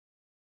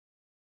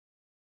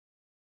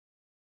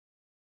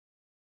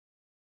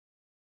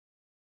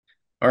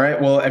All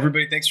right. Well,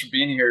 everybody, thanks for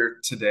being here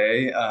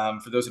today.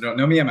 For those who don't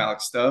know me, I'm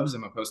Alex Stubbs.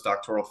 I'm a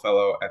postdoctoral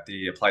fellow at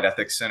the Applied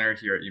Ethics Center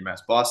here at UMass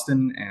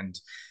Boston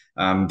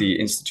and the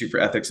Institute for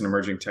Ethics and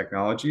Emerging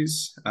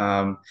Technologies.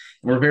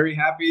 We're very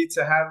happy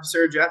to have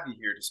Sarah Jaffee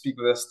here to speak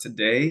with us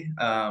today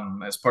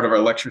as part of our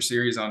lecture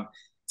series on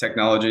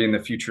technology and the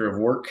future of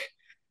work.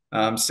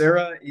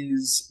 Sarah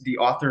is the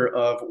author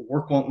of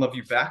Work Won't Love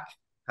You Back: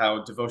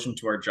 How Devotion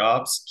to Our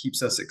Jobs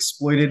Keeps Us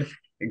Exploited,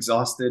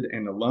 Exhausted,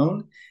 and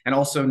Alone, and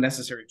also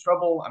Necessary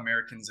Trouble,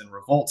 Americans in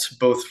Revolt,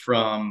 both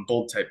from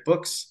Bold Type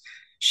Books.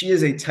 She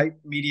is a Type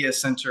Media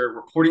Center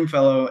reporting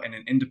fellow and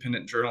an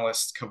independent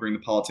journalist covering the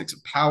politics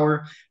of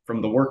power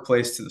from the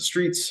workplace to the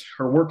streets.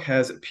 Her work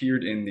has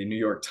appeared in the New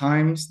York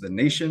Times, The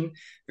Nation,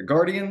 The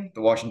Guardian,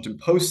 The Washington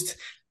Post,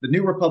 The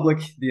New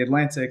Republic, The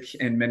Atlantic,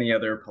 and many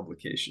other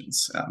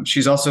publications.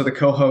 She's also the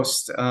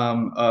co-host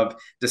of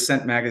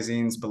Dissent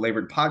Magazine's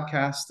Belabored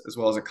podcast, as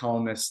well as a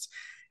columnist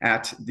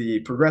at the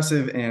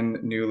Progressive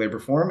and New Labor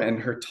Forum.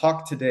 And her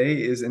talk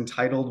today is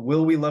entitled,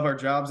 Will We Love Our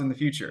Jobs in the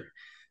Future?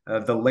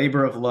 The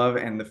Labor of Love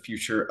and the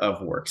Future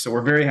of Work. So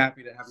we're very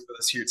happy to have you with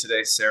us here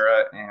today,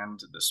 Sarah, and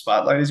the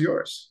spotlight is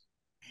yours.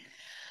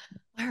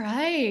 All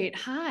right.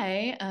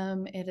 Hi.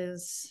 It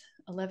is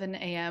 11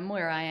 a.m.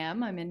 where I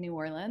am. I'm in New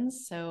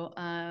Orleans, so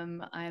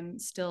I'm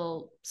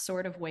still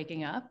sort of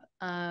waking up,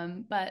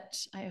 but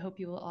I hope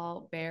you will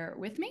all bear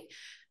with me.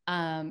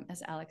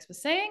 As Alex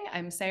was saying,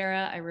 I'm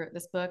Sarah. I wrote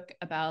this book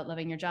about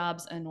loving your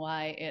jobs and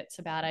why it's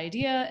a bad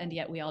idea, and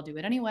yet we all do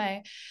it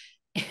anyway.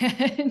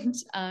 And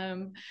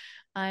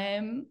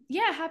I'm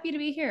happy to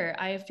be here.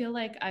 I feel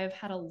like I've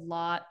had a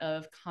lot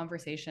of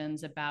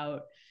conversations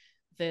about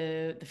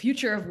the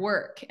future of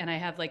work, and I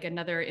have like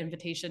another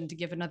invitation to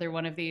give another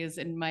one of these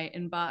in my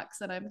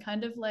inbox, and I'm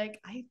kind of like,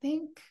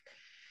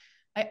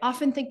 I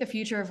often think the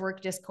future of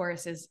work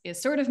discourse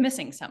is sort of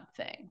missing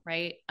something,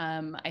 right?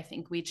 I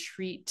think we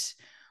treat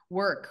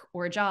work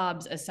or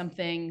jobs as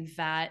something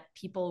that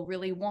people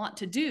really want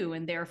to do,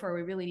 and therefore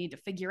we really need to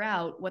figure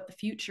out what the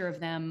future of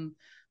them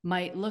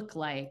might look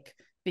like,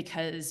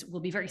 because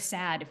we'll be very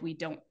sad if we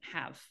don't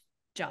have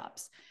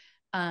jobs.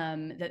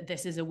 That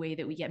this is a way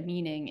that we get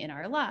meaning in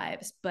our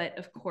lives. But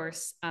of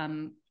course,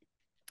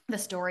 the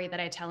story that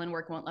I tell in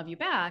Work Won't Love You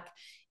Back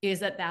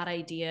is that that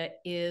idea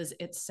is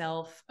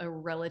itself a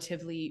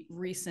relatively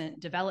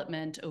recent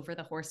development over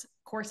the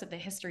course of the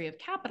history of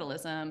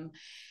capitalism.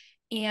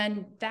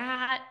 And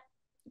that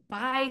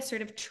by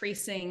sort of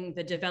tracing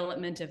the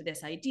development of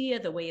this idea,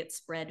 the way it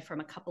spread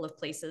from a couple of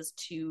places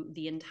to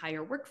the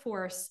entire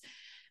workforce,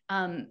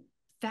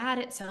 that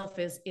itself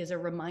is a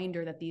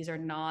reminder that these are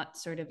not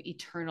sort of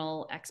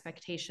eternal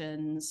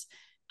expectations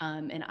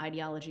and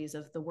ideologies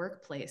of the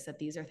workplace, that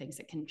these are things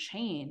that can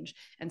change,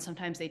 and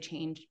sometimes they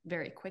change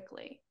very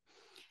quickly.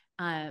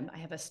 I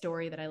have a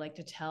story that I like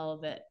to tell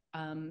that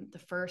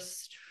the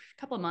first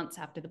couple of months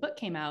after the book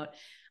came out,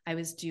 I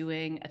was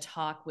doing a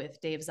talk with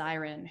Dave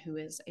Zirin, who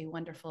is a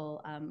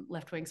wonderful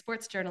left-wing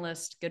sports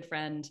journalist, good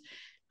friend,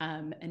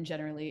 and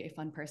generally a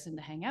fun person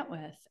to hang out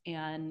with.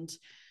 And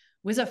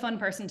was a fun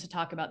person to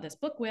talk about this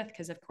book with,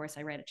 because of course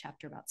I write a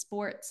chapter about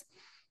sports.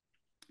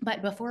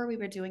 But before we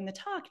were doing the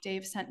talk,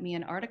 Dave sent me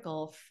an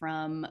article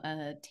from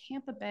a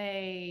Tampa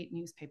Bay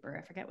newspaper.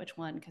 I forget which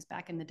one, because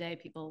back in the day,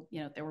 people,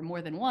 there were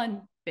more than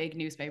one big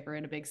newspaper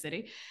in a big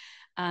city,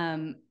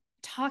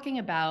 talking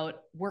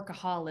about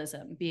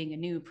workaholism being a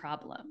new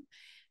problem.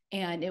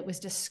 And it was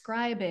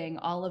describing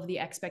all of the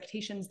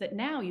expectations that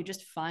now you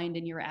just find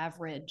in your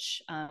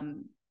average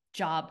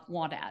job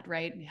want ad,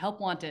 right?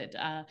 Help wanted,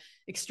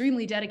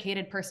 extremely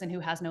dedicated person who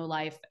has no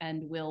life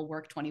and will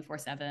work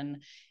 24/7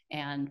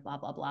 and blah,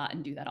 blah, blah,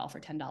 and do that all for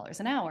 $10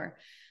 an hour.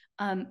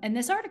 And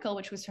this article,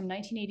 which was from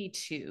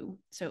 1982,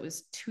 so it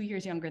was 2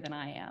 years younger than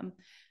I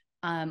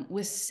am,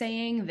 was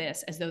saying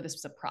this as though this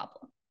was a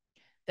problem,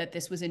 that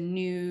this was a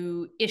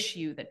new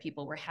issue that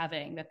people were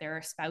having, that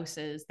their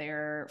spouses,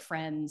 their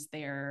friends,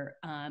 their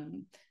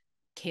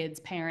kids,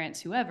 parents,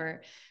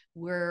 whoever,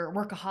 were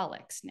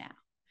workaholics now.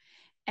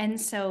 And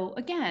so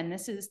again,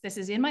 this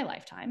is in my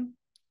lifetime,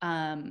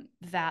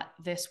 that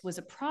this was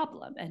a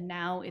problem. And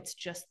now it's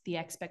just the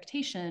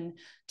expectation,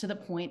 to the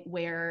point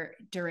where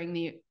during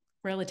the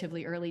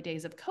relatively early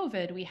days of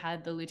COVID, we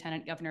had the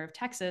lieutenant governor of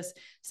Texas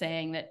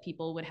saying that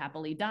people would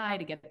happily die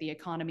to get the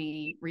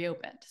economy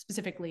reopened,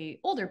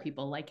 specifically older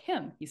people like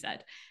him, he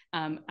said.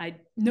 I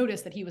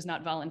noticed that he was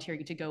not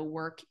volunteering to go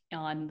work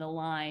on the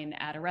line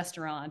at a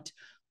restaurant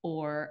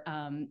or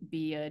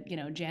be a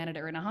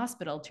janitor in a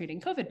hospital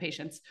treating COVID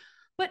patients.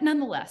 But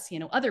nonetheless,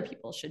 other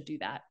people should do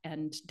that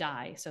and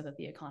die so that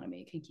the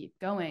economy can keep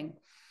going.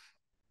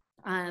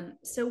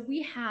 So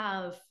we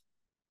have,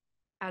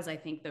 as I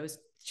think those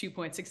 2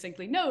 points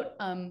succinctly note,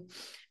 a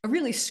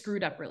really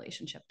screwed up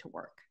relationship to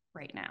work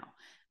right now.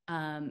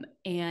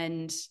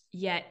 And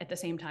yet at the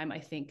same time, I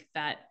think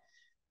that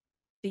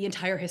the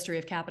entire history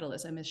of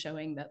capitalism is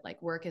showing that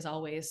work is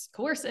always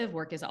coercive,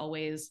 work is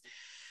always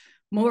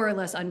more or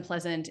less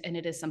unpleasant, and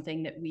it is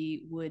something that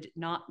we would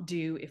not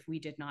do if we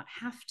did not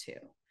have to.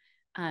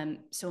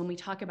 So when we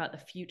talk about the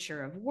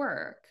future of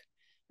work,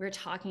 we're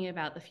talking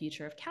about the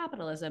future of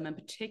capitalism, and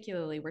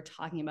particularly we're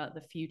talking about the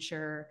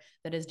future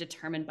that is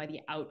determined by the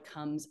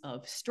outcomes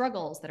of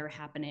struggles that are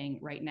happening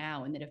right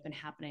now and that have been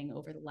happening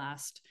over the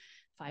last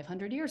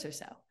 500 years or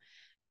so.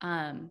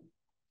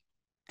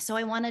 So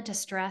I wanted to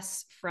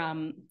stress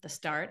from the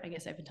start, I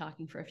guess I've been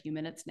talking for a few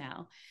minutes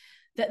now,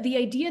 that the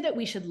idea that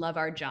we should love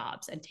our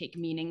jobs and take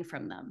meaning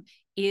from them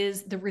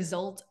is the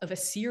result of a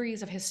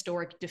series of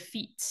historic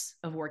defeats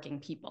of working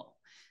people.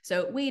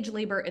 So wage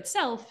labor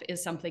itself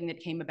is something that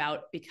came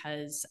about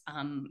because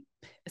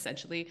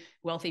essentially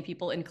wealthy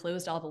people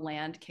enclosed all the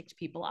land, kicked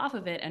people off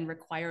of it, and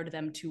required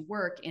them to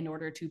work in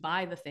order to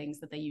buy the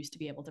things that they used to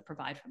be able to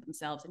provide for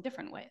themselves in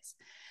different ways.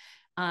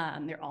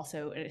 There are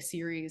also a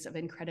series of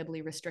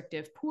incredibly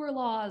restrictive poor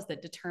laws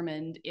that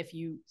determined if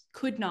you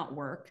could not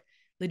work,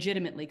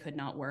 legitimately could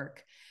not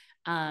work,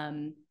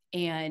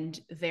 and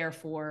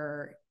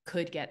therefore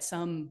could get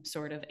some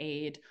sort of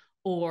aid,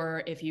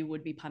 or if you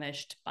would be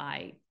punished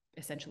by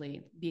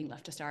essentially being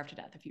left to starve to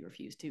death if you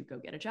refuse to go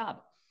get a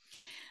job.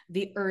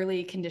 The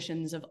early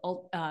conditions of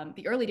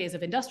the early days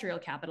of industrial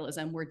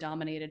capitalism were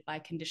dominated by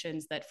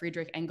conditions that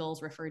Friedrich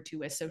Engels referred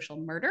to as social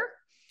murder,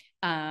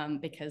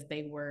 because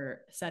they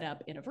were set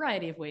up in a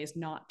variety of ways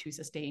not to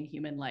sustain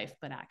human life,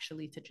 but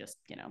actually to just,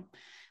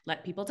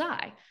 let people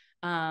die.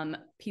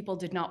 People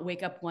did not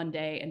wake up one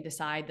day and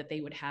decide that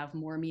they would have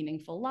more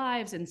meaningful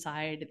lives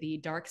inside the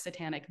dark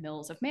satanic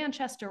mills of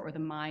Manchester or the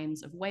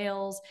mines of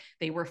Wales.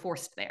 They were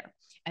forced there,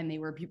 and they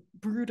were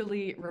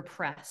brutally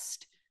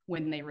repressed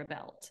when they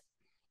rebelled.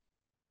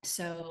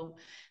 So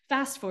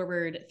fast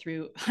forward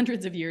through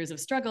hundreds of years of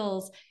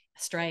struggles,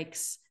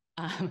 strikes,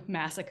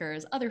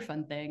 massacres, other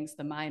fun things,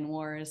 the mine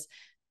wars,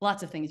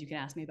 lots of things you can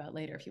ask me about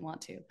later if you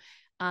want to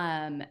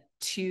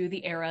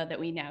the era that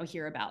we now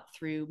hear about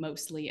through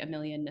mostly a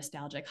million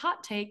nostalgic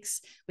hot takes,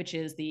 which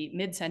is the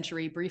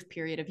mid-century brief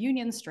period of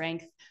union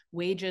strength,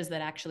 wages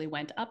that actually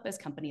went up as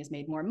companies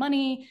made more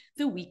money,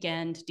 the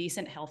weekend,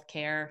 decent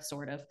healthcare,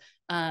 sort of,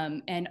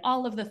 and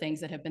all of the things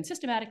that have been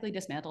systematically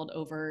dismantled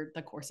over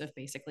the course of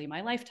basically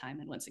my lifetime.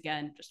 And once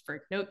again, just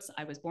for notes,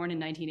 I was born in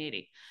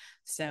 1980.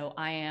 So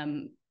I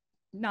am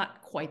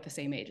not quite the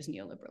same age as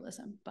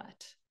neoliberalism,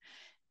 but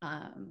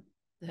I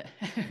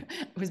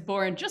was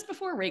born just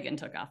before Reagan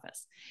took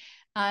office.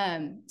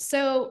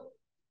 So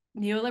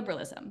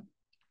neoliberalism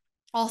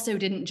also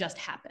didn't just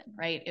happen,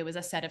 right? It was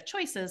a set of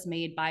choices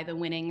made by the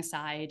winning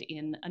side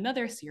in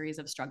another series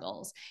of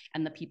struggles.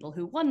 And the people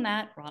who won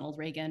that, Ronald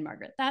Reagan,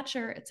 Margaret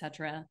Thatcher, et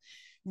cetera,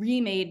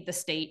 remade the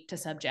state to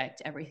subject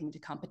everything to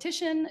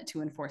competition,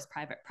 to enforce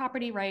private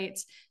property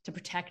rights, to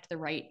protect the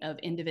right of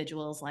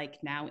individuals like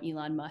now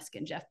Elon Musk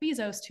and Jeff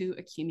Bezos to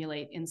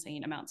accumulate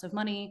insane amounts of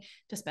money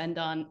to spend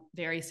on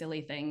very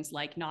silly things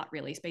like not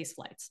really space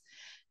flights.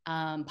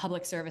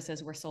 Public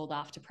services were sold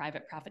off to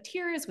private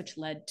profiteers, which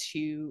led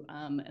to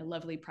a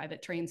lovely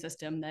private train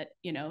system that,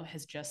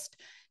 has just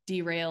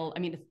derailed. I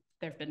mean,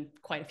 there have been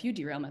quite a few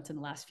derailments in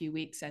the last few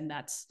weeks, and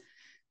that's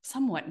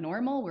somewhat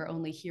normal. We're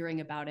only hearing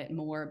about it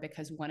more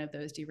because one of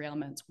those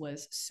derailments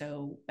was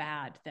so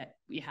bad that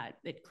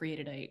it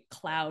created a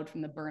cloud from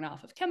the burn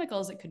off of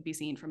chemicals that could be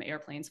seen from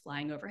airplanes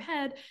flying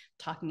overhead,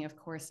 talking, of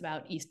course,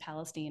 about East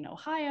Palestine,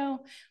 Ohio,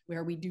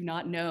 where we do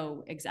not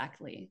know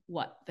exactly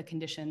what the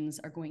conditions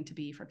are going to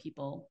be for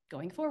people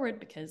going forward,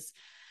 because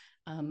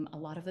a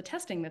lot of the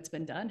testing that's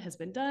been done has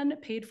been done,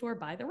 paid for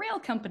by the rail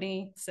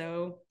company.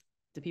 So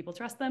do people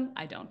trust them?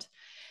 I don't.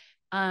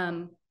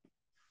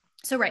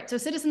 So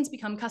citizens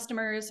become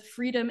customers.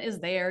 Freedom is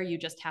there. You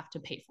just have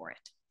to pay for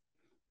it.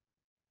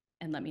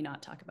 And let me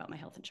not talk about my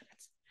health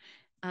insurance.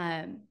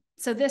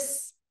 So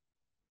this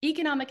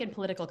economic and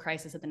political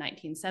crisis of the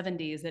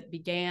 1970s that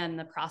began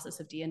the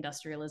process of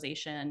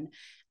deindustrialization,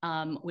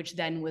 which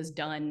then was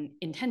done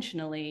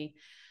intentionally.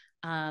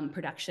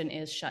 Production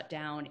is shut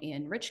down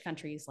in rich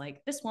countries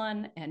like this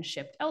one and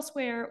shipped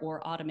elsewhere,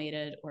 or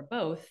automated, or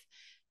both.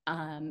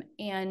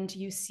 And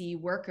you see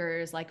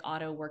workers like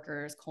auto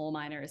workers, coal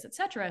miners, et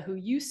cetera, who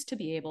used to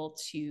be able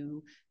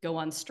to go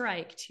on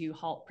strike to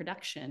halt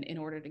production in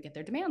order to get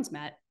their demands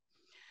met,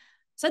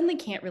 suddenly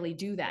can't really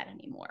do that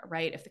anymore,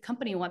 right? If the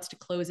company wants to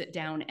close it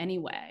down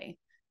anyway,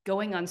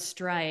 going on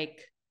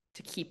strike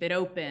to keep it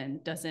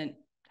open doesn't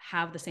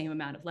have the same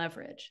amount of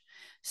leverage.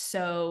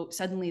 So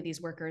suddenly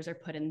these workers are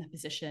put in the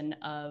position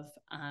of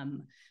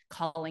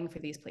calling for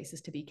these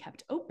places to be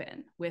kept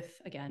open with,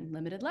 again,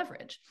 limited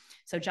leverage.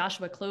 So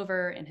Joshua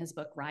Clover, in his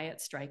book Riot,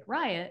 Strike,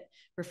 Riot,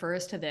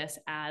 refers to this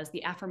as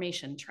the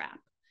affirmation trap,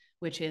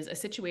 which is a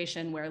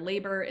situation where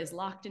labor is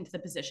locked into the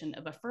position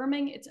of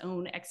affirming its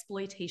own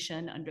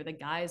exploitation under the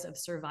guise of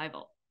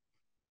survival.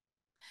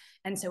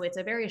 And so it's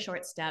a very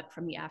short step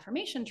from the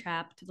affirmation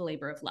trap to the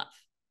labor of love.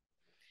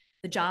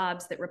 The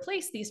jobs that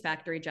replace these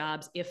factory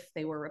jobs, if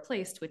they were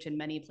replaced, which in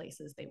many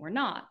places they were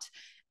not,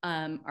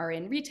 are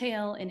in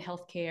retail, in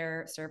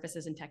healthcare,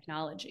 services, and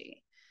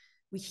technology.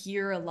 We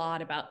hear a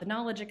lot about the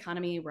knowledge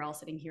economy. We're all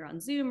sitting here on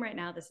Zoom right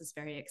now. This is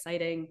very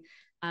exciting.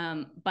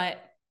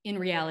 But in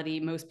reality,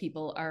 most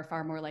people are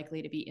far more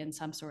likely to be in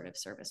some sort of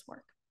service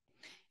work.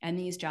 And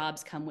these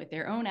jobs come with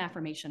their own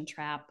affirmation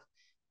trap,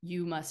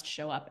 You must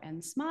show up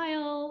and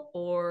smile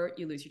or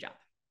you lose your job.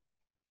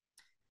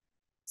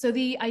 So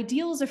the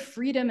ideals of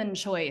freedom and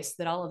choice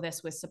that all of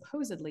this was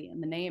supposedly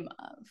in the name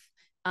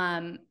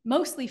of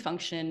mostly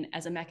function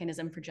as a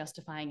mechanism for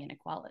justifying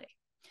inequality.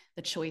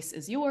 The choice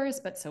is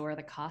yours, but so are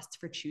the costs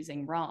for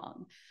choosing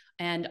wrong.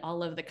 And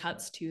all of the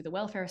cuts to the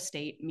welfare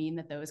state mean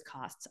that those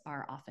costs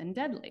are often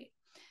deadly.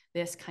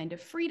 This kind of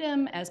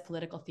freedom, as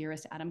political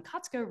theorist Adam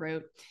Kotsko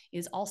wrote,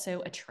 is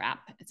also a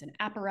trap. It's an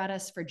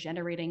apparatus for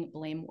generating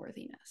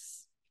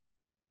blameworthiness.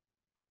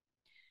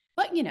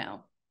 But, you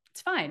know,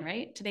 it's fine,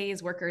 right?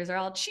 Today's workers are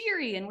all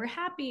cheery and we're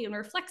happy and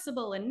we're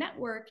flexible and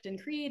networked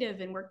and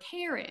creative and we're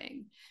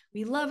caring.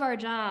 We love our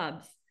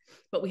jobs,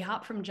 but we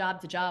hop from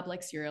job to job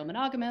like serial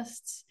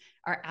monogamists.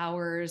 Our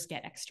hours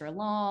get extra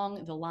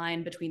long. The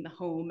line between the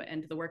home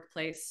and the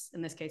workplace,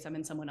 in this case, I'm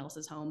in someone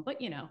else's home,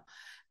 but you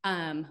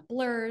know,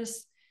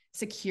 blurs.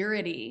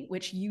 Security,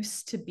 which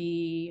used to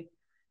be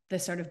the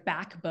sort of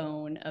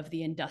backbone of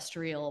the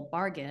industrial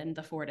bargain,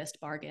 the Fordist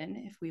bargain,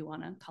 if we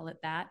want to call it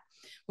that,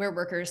 where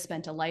workers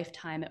spent a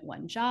lifetime at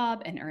one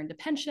job and earned a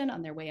pension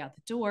on their way out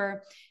the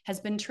door, has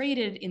been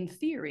traded in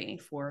theory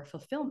for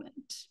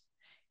fulfillment.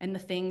 And the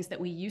things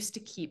that we used to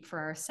keep for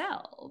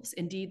ourselves,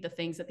 indeed the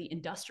things that the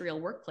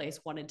industrial workplace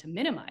wanted to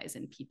minimize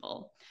in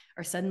people,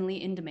 are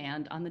suddenly in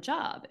demand on the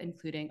job,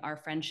 including our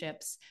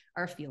friendships,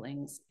 our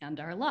feelings, and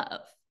our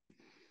love.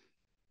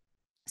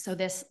 So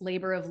this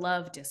labor of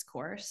love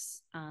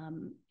discourse,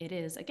 it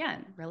is,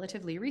 again,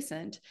 relatively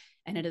recent,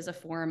 and it is a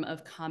form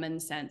of common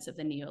sense of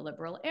the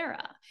neoliberal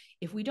era.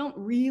 If we don't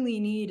really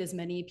need as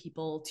many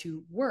people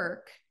to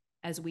work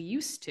as we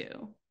used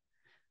to,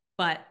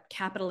 but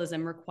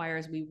capitalism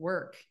requires we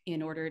work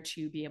in order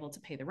to be able to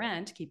pay the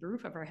rent, keep a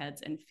roof over our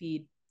heads, and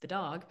feed the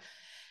dog,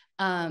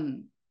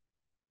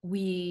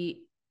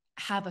 we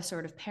have a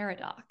sort of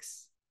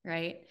paradox,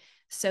 right?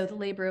 So the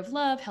labor of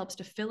love helps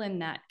to fill in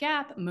that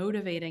gap,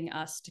 motivating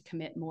us to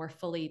commit more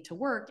fully to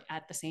work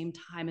at the same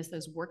time as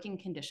those working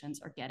conditions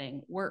are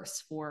getting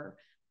worse for,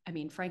 I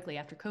mean, frankly,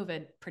 after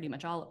COVID, pretty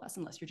much all of us,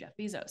 unless you're Jeff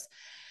Bezos.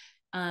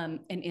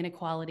 And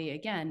inequality,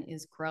 again,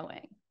 is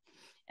growing.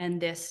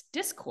 And this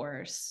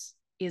discourse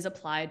is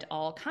applied to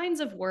all kinds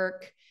of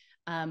work.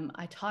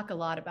 I talk a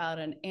lot about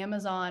an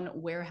Amazon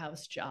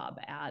warehouse job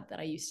ad that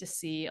I used to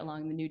see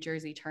along the New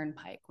Jersey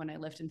Turnpike when I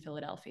lived in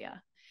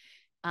Philadelphia.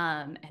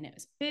 And it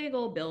was a big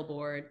old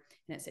billboard,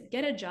 and it said,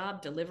 "Get a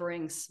job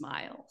delivering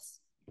smiles."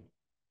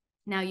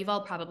 Now, you've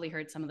all probably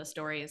heard some of the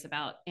stories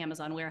about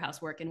Amazon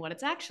warehouse work and what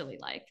it's actually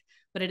like,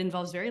 but it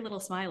involves very little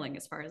smiling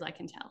as far as I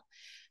can tell.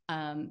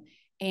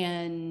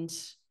 And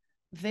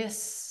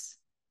this,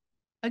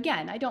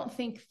 again, I don't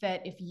think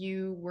that if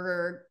you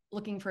were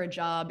looking for a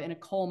job in a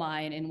coal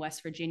mine in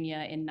West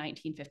Virginia in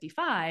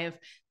 1955,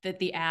 that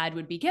the ad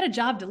would be, "Get a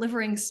job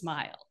delivering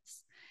smiles."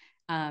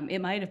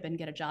 It might have been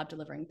 "Get a job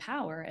delivering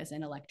power," as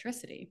in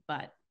electricity,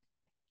 but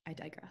I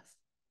digress.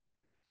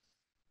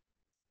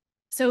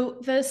 So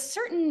the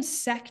certain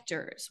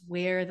sectors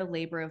where the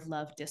labor of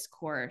love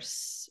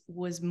discourse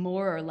was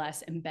more or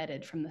less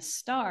embedded from the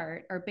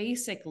start are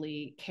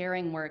basically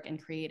caring work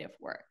and creative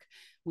work,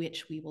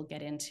 which we will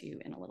get into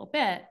in a little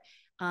bit.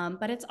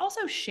 But it's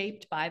also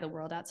shaped by the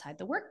world outside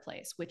the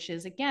workplace, which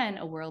is, again,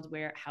 a world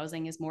where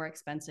housing is more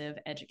expensive,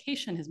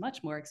 education is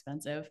much more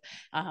expensive,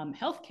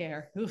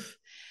 healthcare, oof.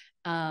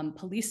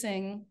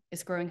 Policing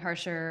is growing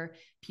harsher.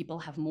 People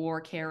have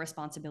more care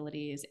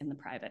responsibilities in the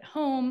private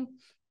home,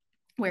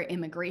 where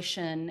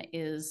immigration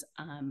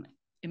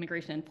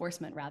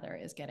enforcement rather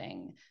is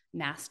getting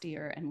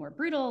nastier and more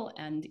brutal.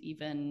 And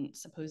even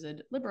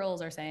supposed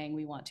liberals are saying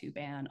we want to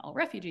ban all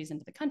refugees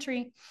into the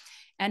country.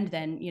 And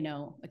then, you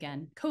know,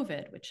 again,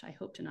 COVID, which I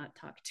hope to not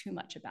talk too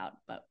much about,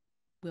 but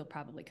we'll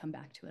probably come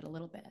back to it a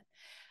little bit.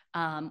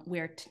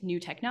 Where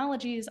new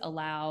technologies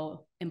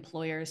allow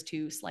employers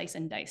to slice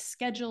and dice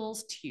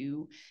schedules,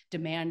 to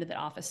demand that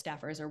office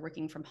staffers are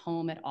working from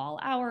home at all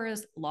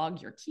hours,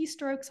 log your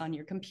keystrokes on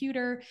your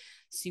computer,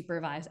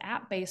 supervise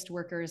app-based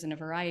workers in a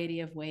variety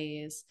of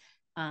ways,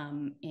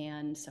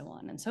 and so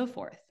on and so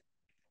forth.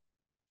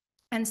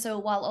 And so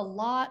while a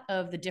lot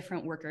of the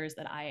different workers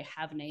that I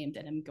have named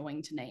and am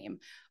going to name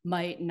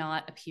might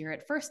not appear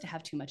at first to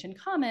have too much in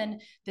common,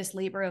 this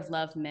labor of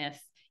love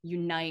myth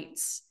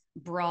unites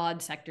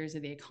broad sectors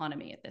of the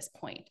economy at this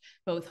point.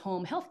 Both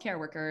home healthcare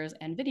workers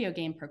and video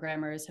game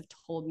programmers have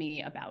told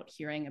me about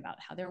hearing about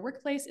how their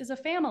workplace is a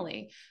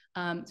family.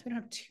 So we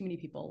don't have too many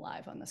people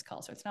live on this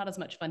call, so it's not as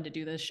much fun to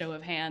do this show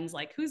of hands,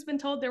 like who's been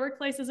told their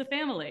workplace is a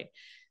family?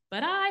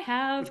 But I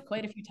have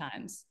quite a few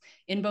times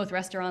in both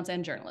restaurants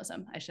and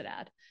journalism, I should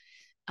add.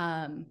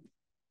 And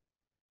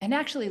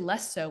actually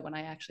less so when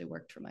I actually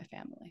worked for my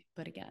family,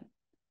 but again.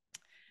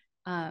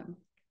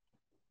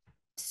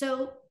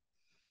 So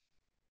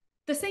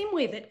the same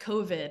way that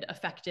COVID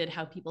affected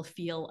how people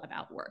feel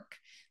about work,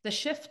 the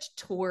shift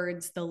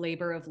towards the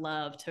labor of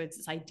love, towards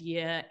this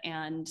idea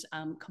and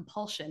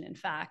compulsion, in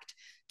fact,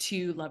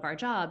 to love our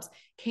jobs,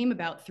 came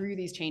about through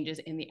these changes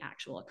in the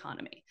actual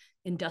economy.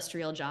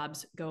 Industrial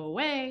jobs go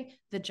away.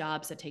 The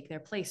jobs that take their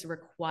place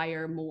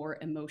require more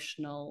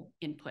emotional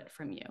input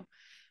from you.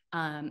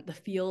 The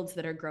fields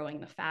that are growing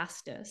the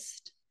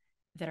fastest,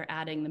 that are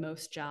adding the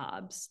most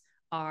jobs,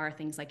 are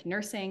things like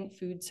nursing,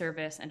 food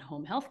service, and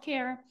home health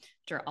care,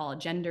 which are all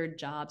gendered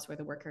jobs where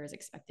the worker is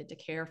expected to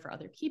care for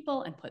other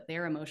people and put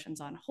their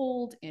emotions on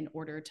hold in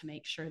order to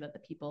make sure that the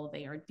people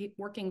they are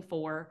working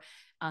for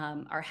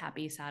are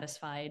happy,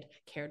 satisfied,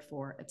 cared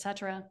for,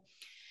 etc.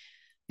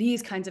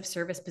 These kinds of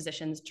service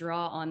positions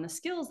draw on the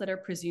skills that are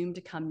presumed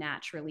to come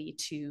naturally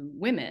to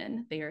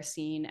women. They are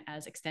seen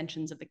as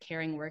extensions of the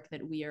caring work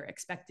that we are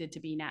expected to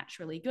be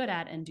naturally good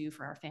at and do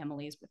for our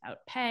families without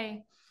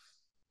pay.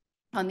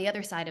 On the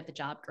other side of the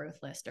job growth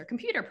list are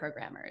computer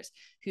programmers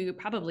who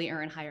probably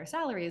earn higher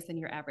salaries than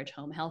your average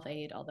home health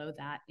aide, although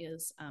that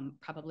is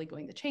probably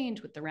going to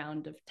change with the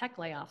round of tech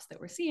layoffs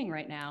that we're seeing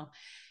right now.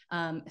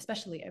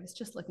 Especially, I was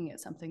just looking at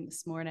something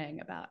this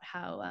morning about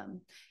how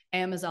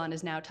Amazon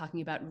is now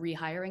talking about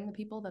rehiring the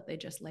people that they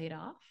just laid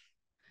off.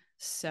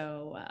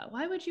 So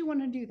why would you want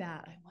to do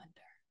that, I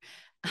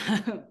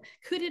wonder?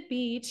 Could it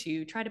be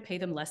to try to pay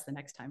them less the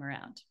next time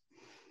around?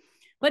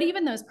 But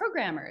even those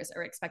programmers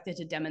are expected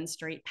to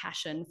demonstrate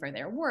passion for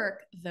their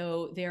work,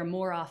 though they're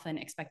more often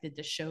expected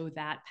to show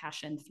that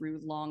passion through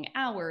long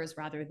hours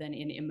rather than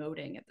in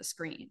emoting at the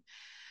screen.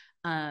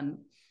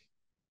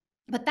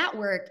 But that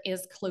work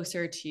is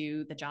closer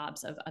to the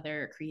jobs of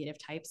other creative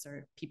types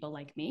or people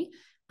like me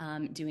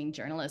doing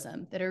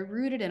journalism that are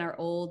rooted in our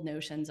old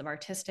notions of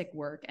artistic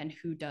work and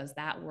who does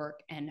that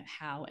work and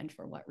how and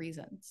for what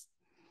reasons.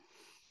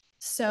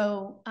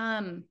 So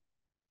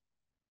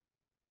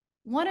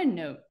want to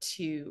note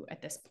too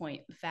at this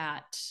point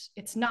that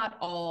it's not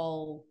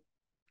all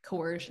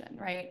coercion,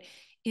 right?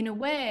 In a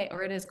way,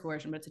 or it is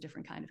coercion, but it's a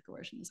different kind of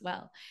coercion as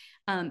well.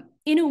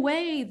 In a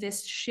way,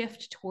 this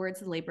shift towards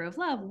the labor of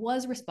love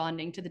was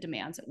responding to the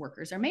demands that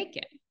workers are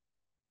making.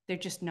 They're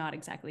just not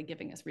exactly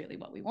giving us really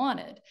what we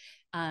wanted.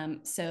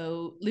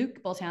 So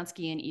Luke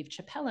Boltanski and Eve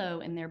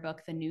Chiapello, in their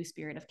book, The New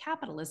Spirit of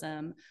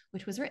Capitalism,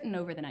 which was written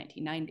over the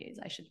 1990s,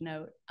 I should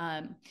note,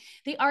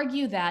 they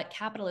argue that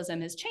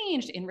capitalism has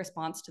changed in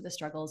response to the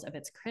struggles of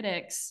its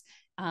critics.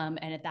 And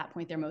at that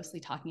point, they're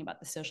mostly talking about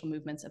the social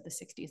movements of the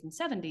 60s and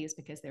 70s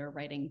because they were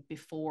writing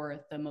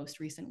before the most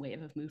recent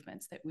wave of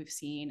movements that we've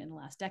seen in the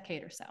last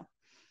decade or so.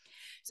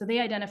 So they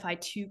identify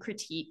two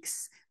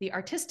critiques: the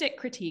artistic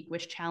critique,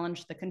 which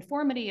challenged the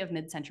conformity of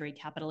mid-century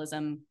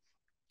capitalism,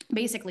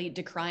 basically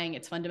decrying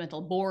its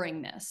fundamental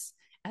boringness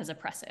as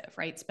oppressive,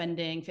 right?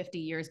 Spending 50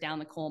 years down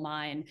the coal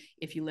mine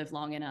if you live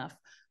long enough,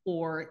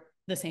 or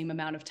the same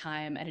amount of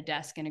time at a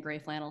desk in a gray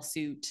flannel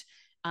suit,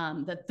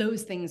 that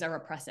those things are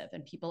oppressive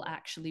and people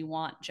actually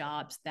want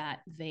jobs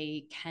that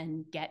they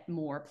can get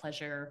more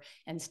pleasure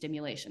and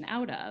stimulation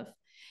out of.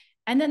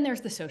 And then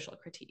there's the social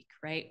critique,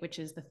 right? Which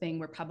is the thing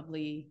we're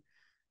probably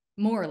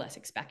more or less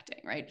expecting,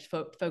 right?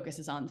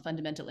 Focuses on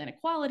fundamental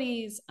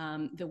inequalities,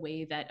 the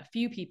way that a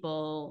few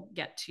people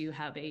get to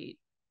have a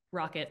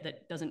rocket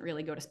that doesn't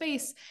really go to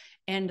space,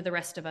 and the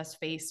rest of us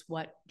face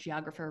what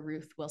geographer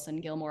Ruth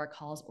Wilson Gilmore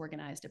calls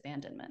organized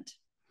abandonment.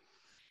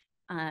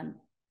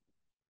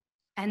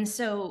 And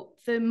so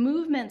the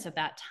movements of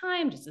that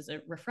time, just as a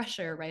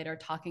refresher, right, are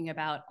talking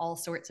about all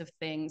sorts of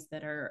things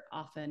that are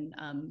often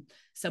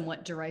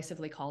somewhat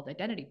derisively called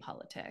identity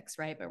politics,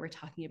 right? But we're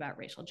talking about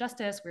racial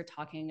justice, we're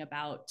talking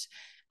about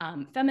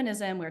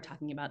feminism, we're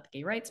talking about the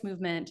gay rights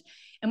movement,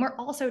 and we're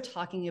also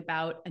talking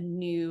about a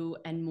new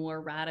and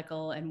more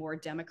radical and more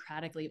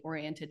democratically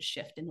oriented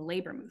shift in the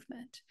labor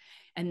movement.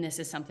 And this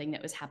is something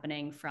that was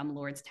happening from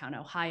Lordstown,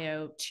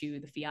 Ohio to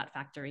the Fiat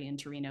factory in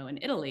Torino in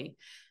Italy.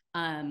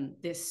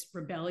 This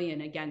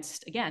rebellion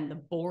against, again, the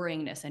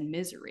boringness and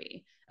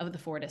misery of the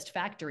Fordist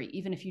factory,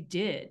 even if you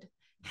did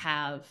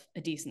have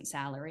a decent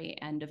salary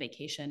and a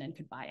vacation and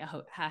could buy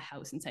a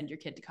house and send your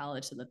kid to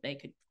college so that they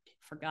could,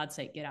 for God's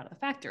sake, get out of the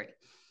factory.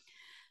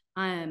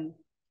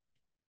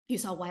 You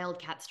saw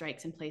wildcat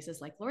strikes in places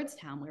like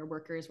Lordstown, where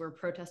workers were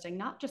protesting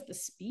not just the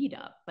speed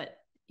up, but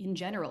in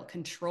general,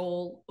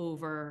 control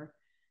over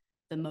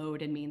the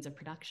mode and means of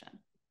production.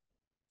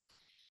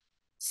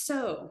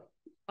 So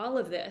all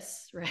of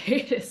this,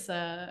 right, is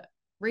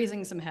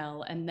raising some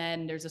hell. And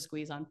then there's a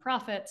squeeze on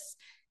profits,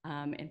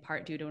 in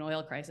part due to an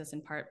oil crisis,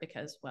 in part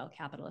because, well,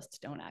 capitalists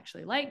don't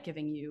actually like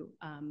giving you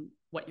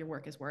what your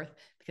work is worth,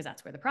 because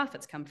that's where the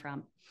profits come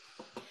from.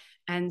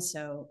 And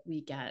so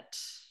we get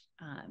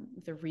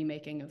the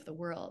remaking of the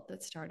world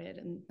that started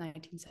in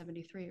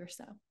 1973 or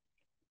so.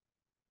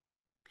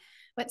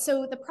 But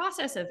so the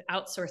process of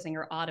outsourcing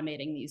or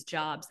automating these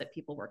jobs that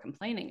people were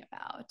complaining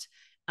about,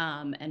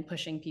 and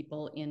pushing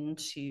people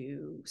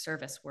into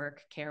service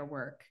work, care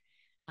work,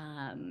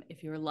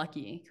 if you're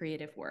lucky,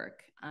 creative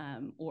work,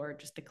 or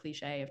just the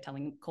cliche of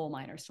telling coal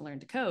miners to learn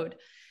to code,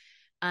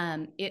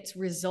 it's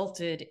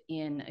resulted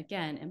in,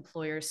 again,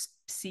 employers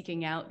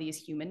seeking out these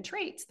human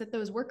traits that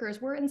those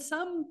workers were on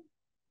some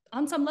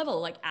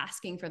level, like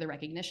asking for the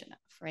recognition of,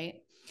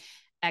 right?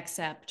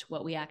 Except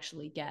what we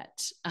actually get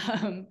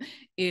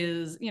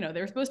is,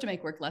 they're supposed to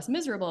make work less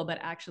miserable, but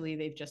actually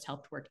they've just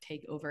helped work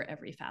take over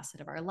every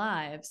facet of our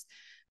lives,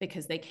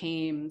 because they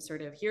came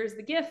sort of, here's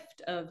the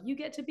gift of you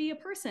get to be a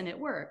person at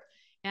work.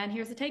 And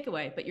here's the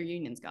takeaway, but your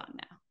union's gone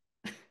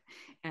now.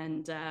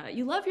 And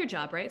you love your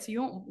job, right? So you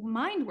don't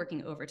mind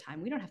working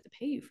overtime. We don't have to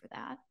pay you for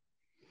that.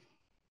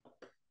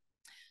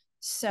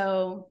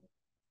 So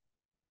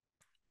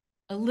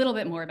a little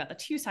bit more about the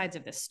two sides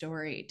of this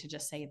story, to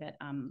just say that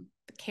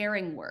the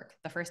caring work,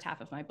 the first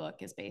half of my book,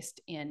 is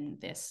based in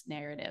this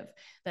narrative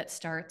that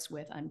starts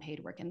with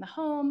unpaid work in the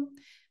home,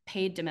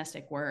 paid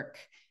domestic work,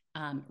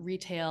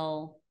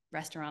 retail,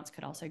 restaurants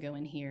could also go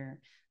in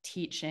here,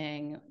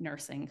 teaching,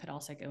 nursing could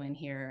also go in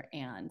here,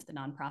 and the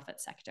nonprofit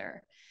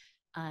sector.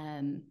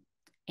 And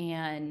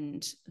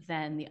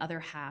then the other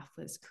half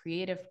was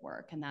creative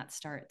work, and that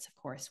starts, of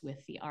course,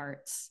 with the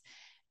arts.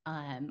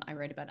 I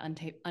write about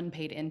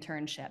unpaid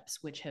internships,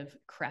 which have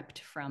crept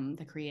from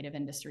the creative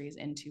industries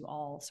into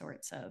all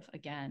sorts of,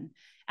 again,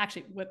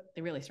 actually, what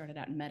they really started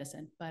out in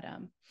medicine, but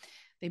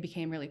they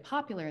became really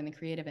popular in the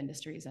creative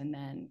industries and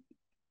then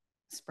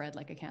spread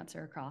like a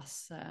cancer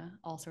across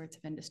all sorts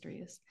of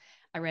industries.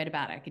 I write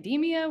about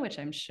academia, which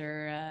I'm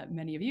sure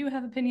many of you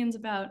have opinions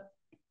about.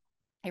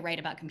 I write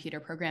about computer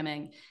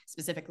programming.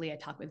 Specifically, I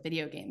talk with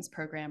video games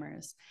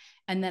programmers.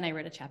 And then I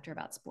wrote a chapter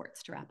about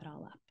sports to wrap it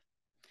all up.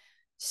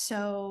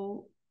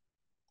 So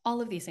all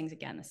of these things,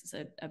 again, this is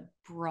a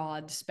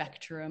broad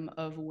spectrum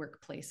of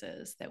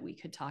workplaces that we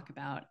could talk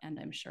about, and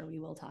I'm sure we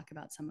will talk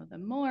about some of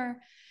them more.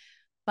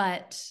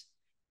 But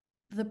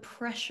the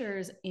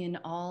pressures in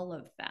all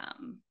of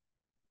them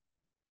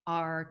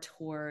are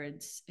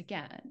towards,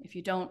 again, if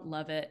you don't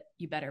love it,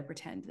 you better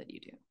pretend that you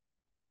do.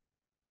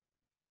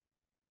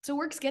 So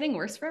work's getting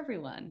worse for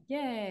everyone.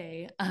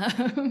 Yay.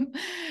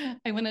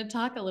 I want to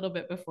talk a little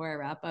bit before I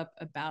wrap up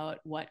about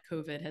what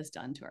COVID has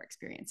done to our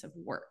experience of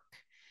work.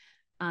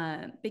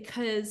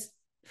 Because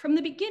from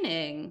the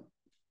beginning,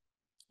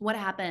 what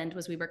happened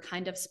was we were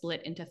kind of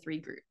split into three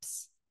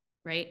groups,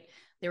 right?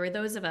 There were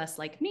those of us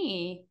like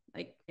me,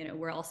 like,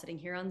 we're all sitting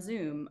here on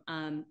Zoom,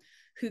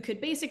 who could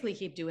basically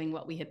keep doing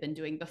what we had been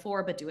doing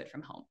before, but do it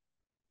from home.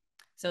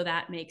 So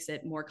that makes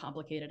it more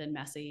complicated and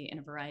messy in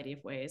a variety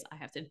of ways. I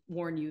have to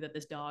warn you that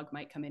this dog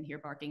might come in here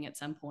barking at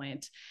some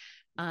point.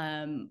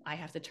 I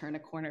have to turn a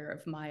corner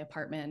of my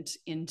apartment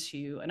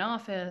into an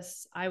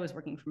office. I was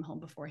working from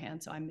home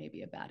beforehand, so I'm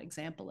maybe a bad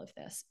example of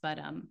this. But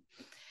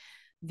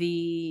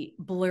the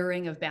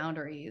blurring of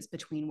boundaries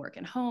between work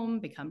and home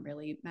become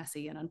really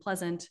messy and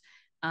unpleasant.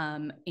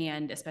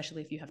 And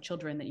especially if you have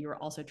children that you're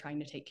also trying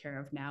to take care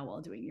of now while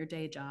doing your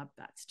day job,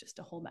 that's just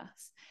a whole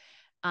mess.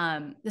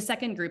 The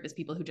second group is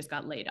people who just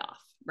got laid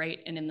off, right?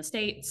 And in the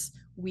States,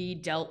 we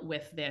dealt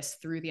with this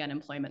through the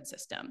unemployment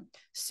system.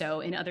 So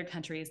in other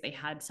countries, they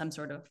had some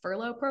sort of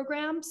furlough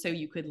program. So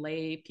you could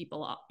lay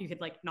people off, you could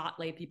not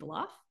lay people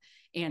off,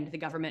 and the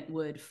government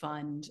would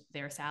fund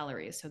their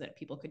salaries so that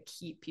people could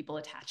keep people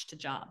attached to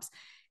jobs.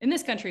 In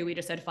this country, we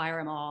just said fire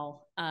them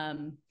all.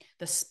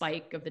 The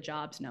spike of the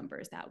jobs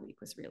numbers that week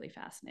was really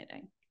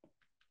fascinating.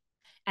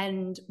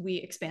 And we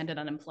expanded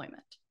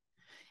unemployment.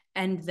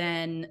 And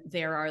then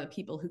there are the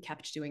people who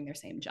kept doing their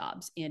same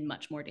jobs in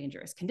much more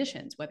dangerous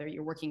conditions, whether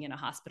you're working in a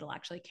hospital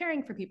actually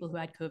caring for people who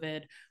had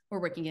COVID, or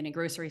working in a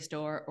grocery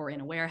store or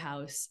in a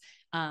warehouse.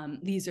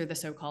 These are the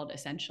so-called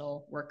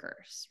essential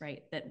workers,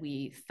 right, that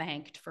we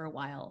thanked for a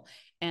while.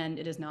 And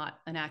it is not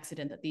an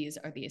accident that these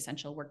are the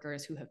essential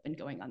workers who have been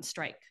going on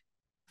strike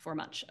for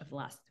much of the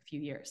last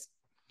few years.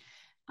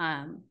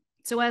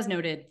 So as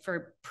noted,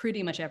 for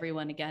pretty much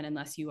everyone, again,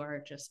 unless you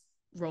are just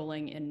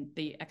rolling in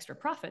the extra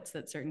profits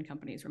that certain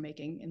companies were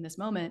making in this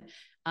moment,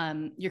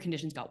 your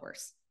conditions got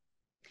worse.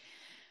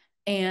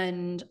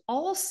 And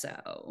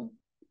also,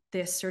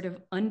 this sort of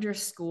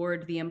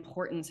underscored the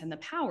importance and the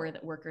power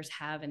that workers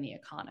have in the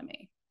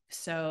economy.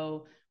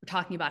 So we're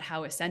talking about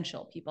how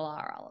essential people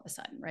are all of a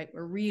sudden, right?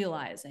 We're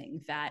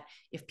realizing that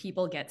if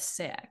people get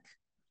sick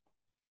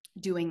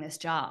doing this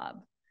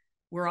job,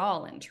 we're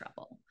all in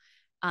trouble.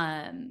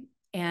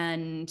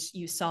 And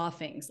you saw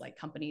things like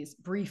companies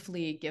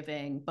briefly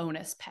giving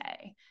bonus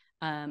pay.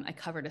 I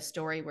covered a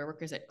story where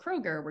workers at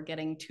Kroger were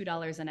getting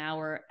 $2 an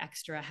hour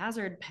extra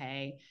hazard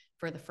pay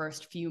for the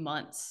first few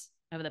months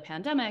of the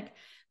pandemic.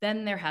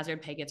 Then their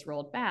hazard pay gets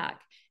rolled back.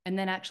 And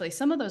then actually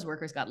some of those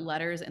workers got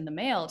letters in the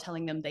mail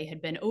telling them they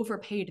had been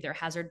overpaid their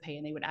hazard pay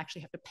and they would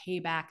actually have to pay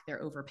back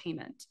their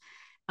overpayment.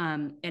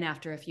 And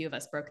after a few of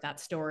us broke that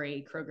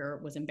story,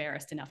 Kroger was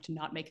embarrassed enough to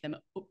not make them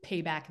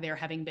pay back their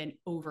having been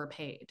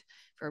overpaid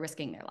for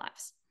risking their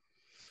lives.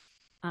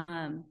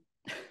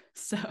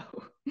 So,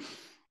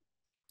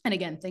 and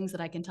again, things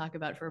that I can talk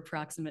about for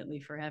approximately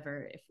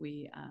forever if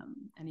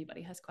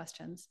anybody has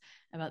questions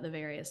about the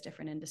various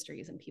different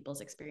industries and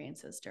people's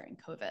experiences during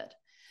COVID.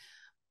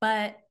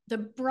 But the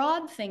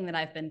broad thing that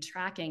I've been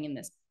tracking in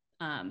this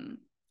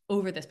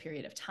over this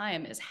period of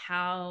time is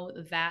how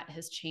that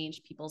has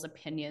changed people's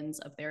opinions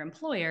of their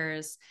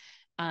employers.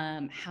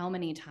 How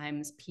many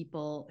times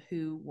people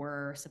who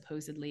were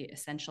supposedly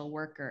essential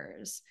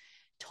workers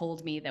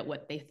told me that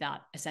what they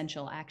thought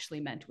essential actually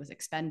meant was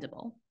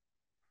expendable.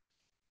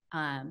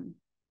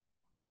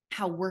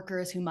 How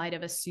workers who might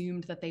have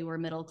assumed that they were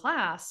middle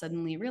class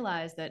suddenly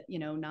realized that,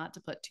 not to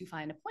put too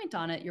fine a point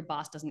on it, your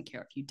boss doesn't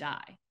care if you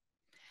die.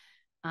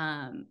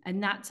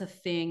 And that's a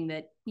thing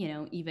that,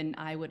 even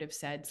I would have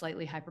said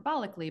slightly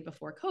hyperbolically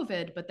before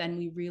COVID, but then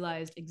we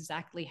realized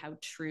exactly how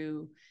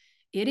true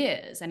it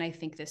is. And I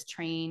think this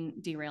train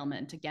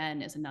derailment,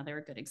 again, is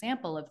another good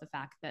example of the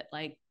fact that,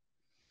 like,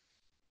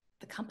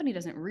 the company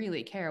doesn't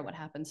really care what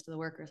happens to the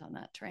workers on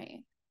that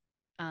train.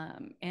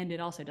 And it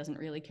also doesn't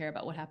really care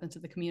about what happens to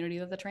the community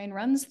that the train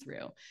runs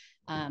through,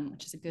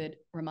 which is a good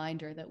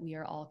reminder that we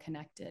are all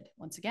connected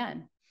once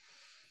again.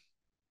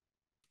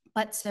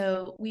 But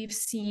so we've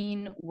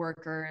seen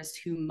workers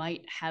who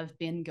might have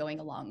been going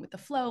along with the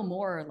flow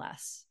more or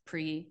less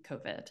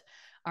pre-COVID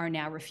are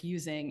now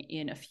refusing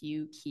in a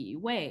few key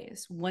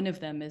ways. One of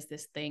them is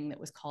this thing that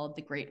was called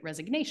the Great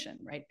Resignation,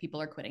 right?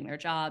 People are quitting their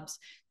jobs.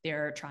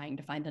 They're trying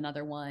to find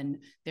another one.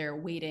 They're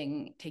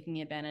waiting,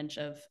 taking advantage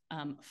of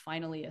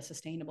finally a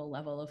sustainable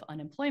level of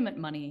unemployment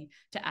money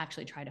to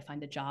actually try to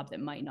find a job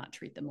that might not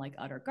treat them like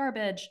utter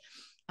garbage.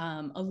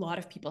 A lot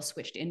of people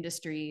switched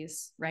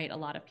industries, right? A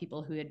lot of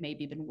people who had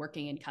maybe been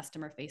working in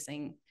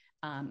customer-facing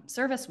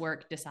service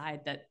work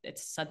decide that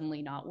it's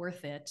suddenly not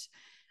worth it.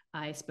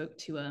 I spoke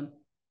to a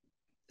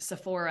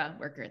Sephora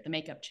worker at the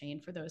makeup chain,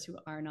 for those who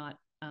are not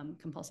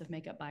compulsive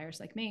makeup buyers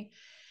like me,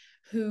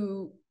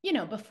 who,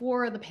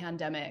 before the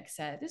pandemic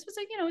said, this was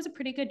it was a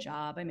pretty good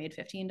job. I made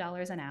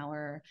 $15 an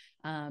hour.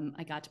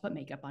 I got to put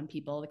makeup on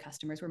people. The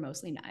customers were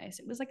mostly nice.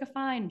 It was like a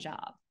fine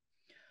job.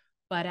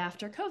 But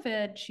after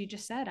COVID, she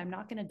just said, I'm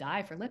not going to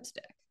die for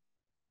lipstick.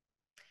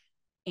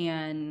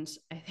 And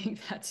I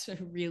think that's a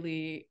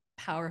really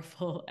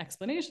powerful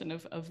explanation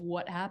of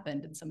what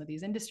happened in some of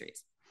these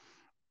industries.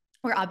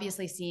 We're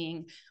obviously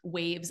seeing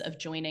waves of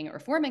joining or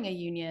forming a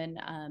union.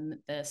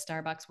 The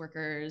Starbucks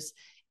workers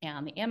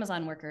and the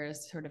Amazon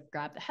workers sort of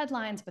grab the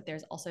headlines, but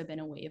there's also been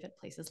a wave at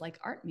places like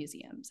art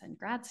museums and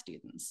grad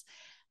students.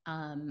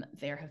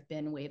 There have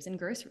been waves in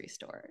grocery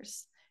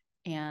stores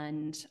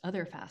and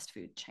other fast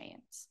food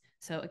chains.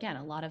 So again,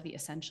 a lot of the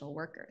essential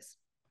workers.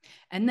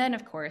 And then,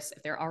 of course,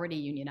 if they're already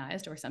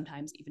unionized, or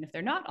sometimes even if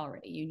they're not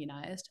already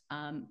unionized,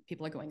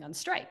 people are going on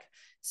strike.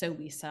 So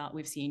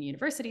we've seen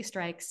university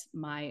strikes.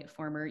 My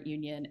former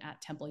union at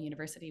Temple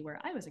University,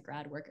 where I was a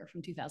grad worker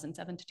from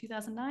 2007 to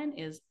 2009,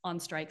 is on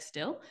strike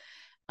still.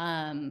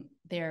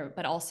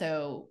 But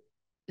also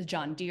the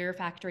John Deere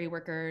factory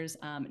workers,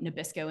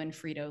 Nabisco and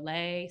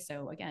Frito-Lay.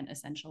 So again,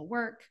 essential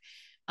work.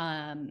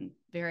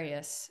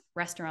 Various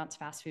restaurants,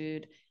 fast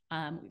food.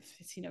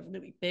 We've seen a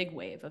really big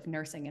wave of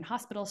nursing and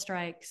hospital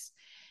strikes.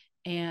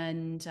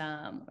 And what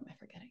am I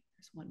forgetting?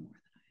 There's one more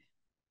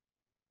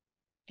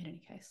in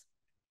any case,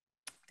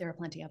 there are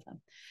plenty of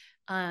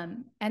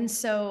them. And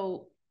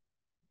so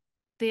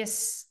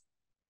these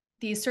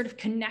sort of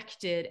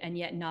connected and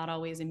yet not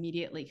always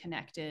immediately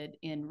connected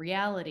in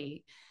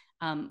reality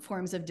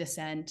forms of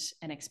dissent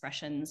and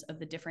expressions of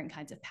the different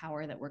kinds of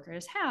power that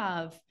workers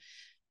have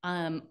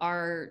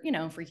are,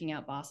 freaking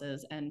out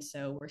bosses. And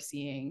so we're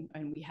seeing,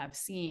 and we have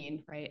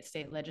seen, right,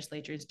 state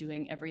legislatures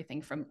doing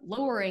everything from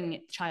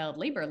lowering child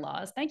labor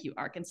laws. Thank you,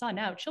 Arkansas.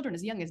 Now children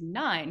as young as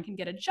 9 can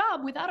get a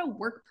job without a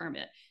work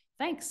permit.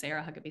 Thanks,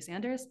 Sarah Huckabee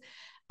Sanders.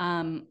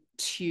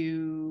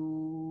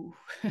 To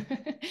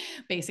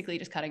basically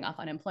just cutting off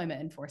unemployment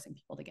and forcing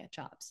people to get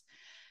jobs.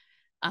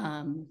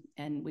 And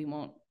we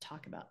won't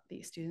talk about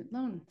the student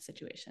loan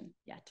situation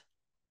yet.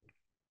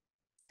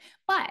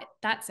 But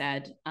that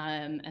said,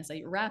 as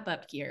I wrap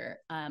up here,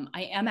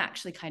 I am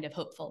actually kind of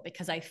hopeful,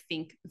 because I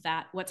think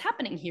that what's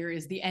happening here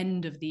is the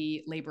end of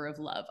the labor of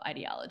love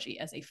ideology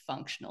as a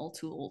functional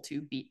tool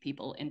to beat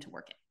people into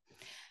working.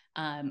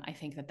 I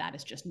think that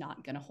is just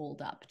not going to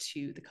hold up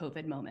to the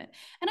COVID moment.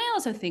 And I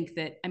also think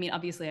that,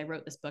 obviously I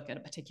wrote this book at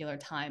a particular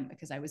time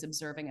because I was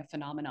observing a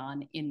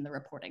phenomenon in the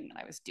reporting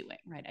that I was doing,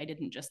 right? I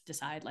didn't just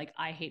decide like,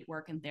 I hate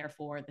work and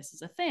therefore this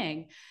is a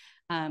thing.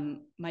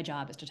 My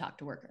job is to talk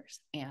to workers.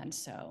 And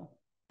so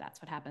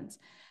that's what happens.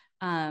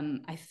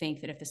 I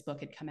think that if this book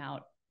had come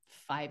out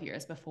 5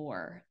 years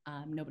before,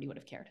 nobody would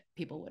have cared.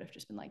 People would have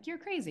just been like, you're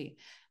crazy.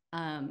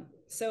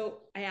 So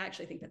I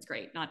actually think that's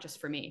great, not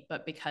just for me,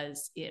 but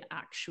because it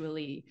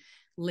actually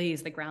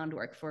lays the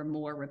groundwork for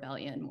more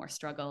rebellion, more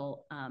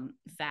struggle,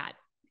 that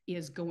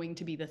is going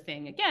to be the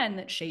thing, again,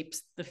 that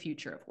shapes the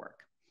future of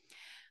work.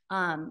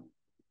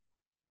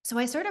 So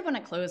I sort of want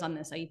to close on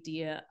this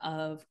idea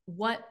of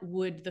what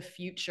would the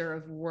future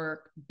of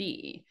work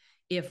be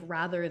if,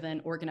 rather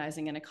than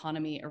organizing an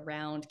economy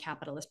around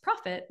capitalist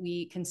profit,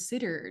 we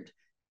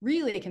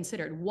really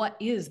considered what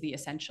is the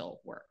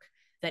essential work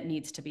that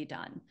needs to be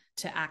done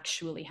to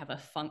actually have a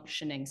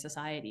functioning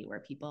society where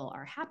people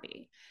are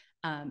happy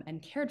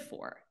and cared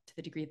for to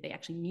the degree that they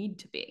actually need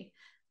to be,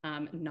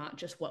 not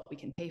just what we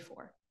can pay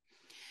for.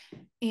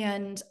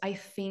 And I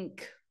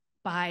think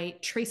by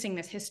tracing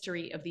this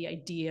history of the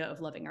idea of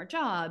loving our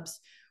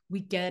jobs, we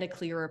get a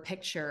clearer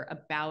picture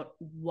about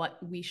what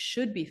we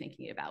should be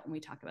thinking about when we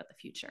talk about the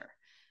future.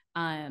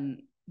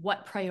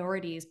 What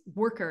priorities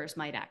workers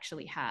might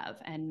actually have,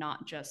 and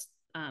not just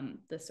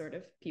the sort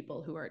of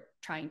people who are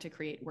trying to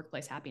create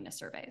workplace happiness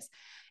surveys,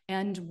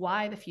 and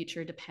why the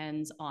future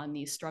depends on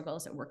these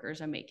struggles that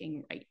workers are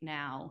making right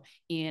now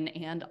in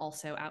and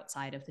also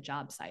outside of the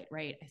job site,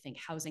 right? I think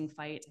housing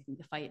fights, I think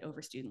the fight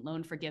over student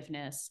loan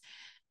forgiveness,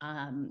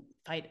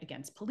 fight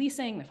against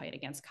policing, the fight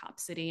against Cop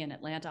City in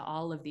Atlanta,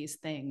 all of these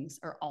things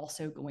are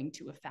also going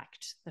to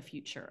affect the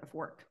future of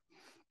work.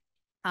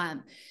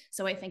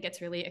 So I think it's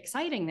really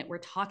exciting that we're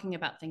talking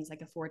about things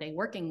like a 4-day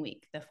working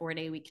week, the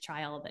 4-day week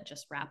trial that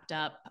just wrapped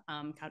up,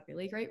 got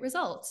really great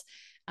results,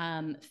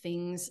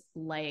 things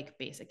like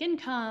basic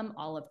income,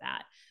 all of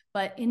that.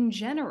 But in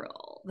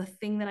general, the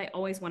thing that I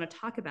always want to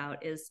talk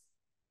about is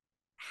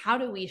how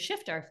do we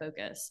shift our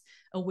focus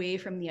away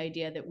from the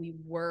idea that we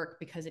work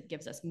because it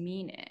gives us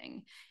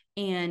meaning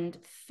and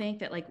think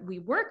that like we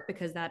work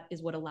because that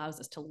is what allows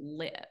us to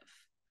live.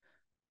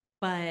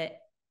 But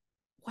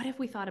what if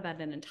we thought about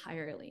it an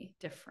entirely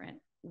different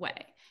way?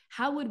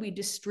 How would we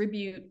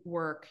distribute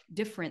work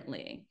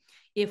differently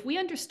if we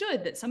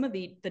understood that some of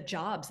the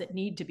jobs that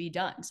need to be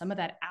done, some of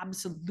that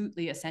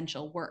absolutely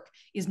essential work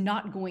is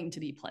not going to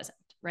be pleasant,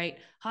 right?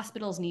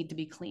 Hospitals need to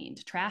be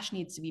cleaned, trash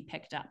needs to be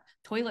picked up,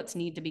 toilets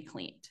need to be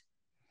cleaned.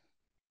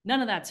 None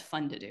of that's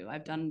fun to do.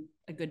 I've done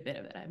a good bit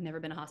of it. I've never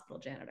been a hospital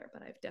janitor,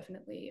 but I've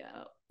definitely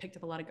picked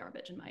up a lot of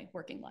garbage in my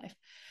working life.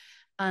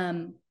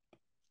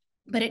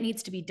 But it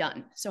needs to be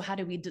done. So how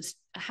do we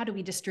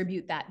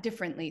distribute that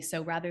differently?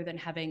 So rather than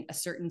having a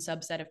certain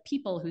subset of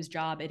people whose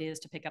job it is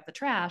to pick up the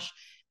trash,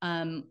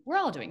 we're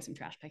all doing some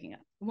trash picking up.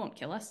 It won't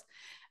kill us.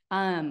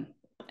 It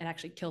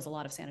actually kills a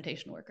lot of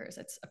sanitation workers.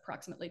 It's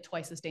approximately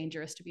twice as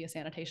dangerous to be a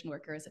sanitation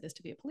worker as it is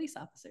to be a police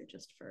officer,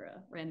 just for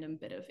a random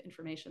bit of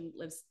information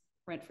lives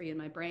rent-free in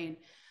my brain.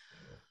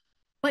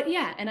 But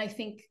yeah, and I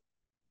think,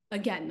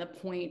 again, the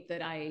point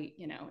that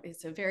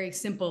it's a very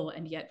simple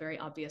and yet very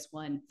obvious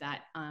one,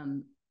 that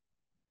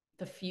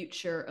the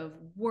future of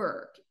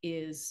work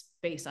is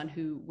based on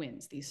who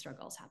wins these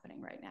struggles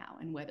happening right now,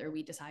 and whether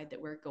we decide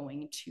that we're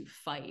going to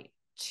fight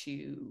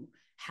to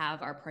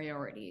have our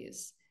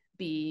priorities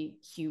be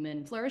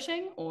human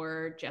flourishing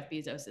or Jeff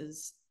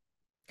Bezos's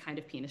kind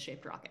of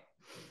penis-shaped rocket.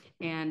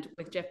 And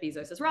with Jeff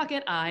Bezos's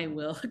rocket, I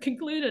will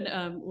conclude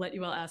and let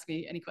you all ask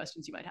me any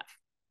questions you might have.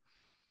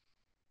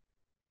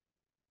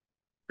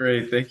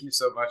 Great. Thank you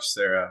so much,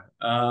 Sarah.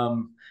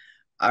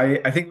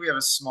 I think we have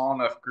a small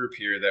enough group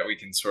here that we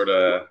can sort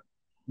of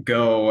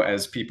go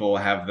as people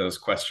have those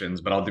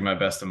questions, but I'll do my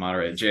best to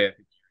moderate. Jay, I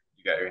think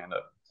you got your hand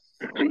up.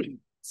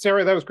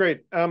 Sarah, that was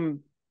great.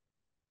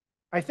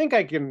 I think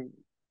I can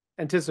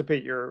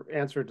anticipate your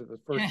answer to the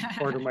first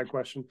part of my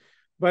question,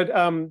 but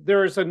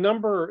there's a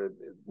number,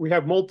 we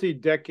have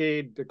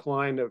multi-decade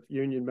decline of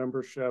union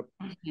membership,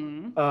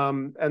 and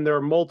there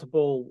are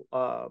multiple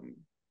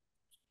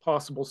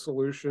possible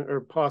solution or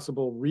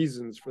possible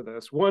reasons for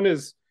this. One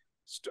is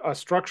a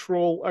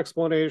structural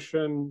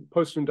explanation,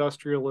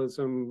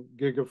 post-industrialism,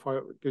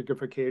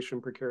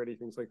 gigification, precarity,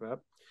 things like that.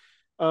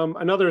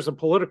 Another is a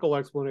political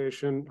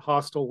explanation,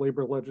 hostile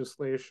labor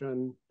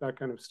legislation, that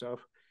kind of stuff.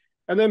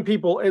 And then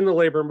people in the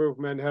labor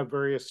movement have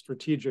various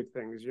strategic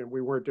things.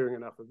 We weren't doing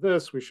enough of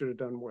this, we should have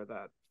done more of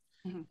that.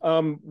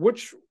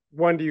 Which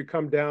one do you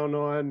come down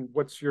on?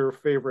 What's your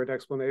favorite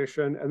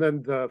explanation? And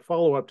then the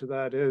follow-up to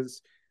that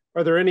is,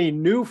 are there any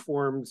new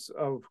forms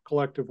of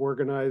collective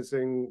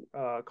organizing,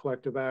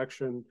 collective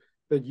action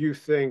that you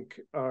think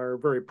are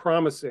very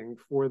promising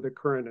for the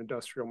current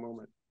industrial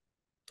moment?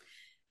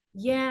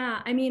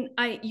 Yeah, I mean,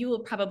 you will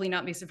probably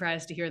not be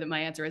surprised to hear that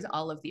my answer is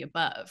all of the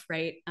above,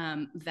 right?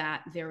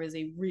 That there is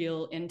a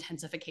real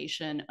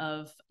intensification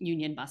of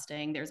union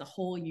busting. There's a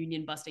whole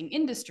union busting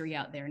industry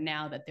out there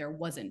now that there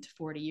wasn't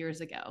 40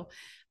 years ago.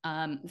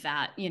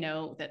 That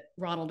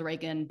Ronald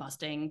Reagan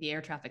busting the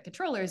air traffic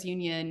controllers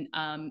union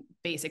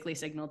basically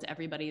signaled to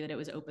everybody that it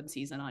was open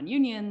season on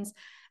unions.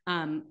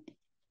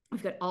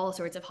 We've got all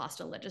sorts of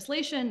hostile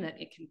legislation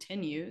that it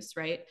continues,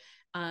 right?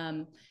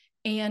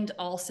 And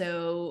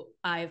also,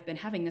 I've been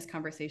having this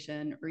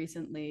conversation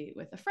recently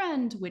with a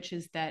friend, which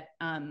is that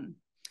the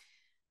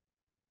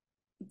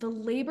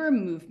labor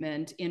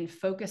movement, in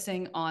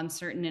focusing on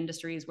certain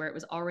industries where it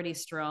was already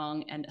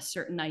strong and a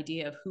certain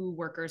idea of who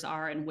workers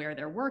are and where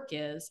their work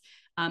is,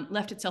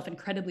 left itself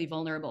incredibly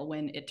vulnerable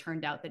when it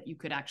turned out that you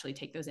could actually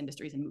take those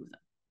industries and move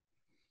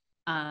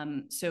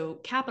them. So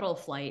capital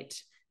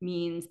flight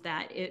means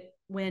that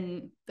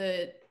when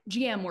the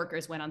GM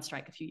workers went on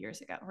strike a few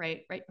years ago,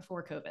 right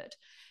before COVID,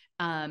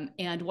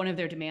 and one of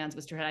their demands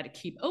was to try to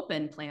keep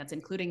open plants,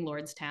 including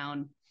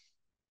Lordstown.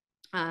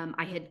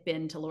 I had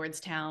been to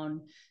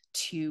Lordstown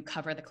to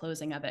cover the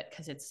closing of it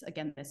because it's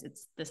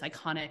this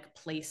iconic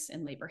place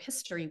in labor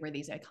history where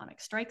these iconic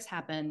strikes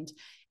happened.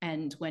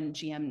 And when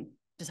GM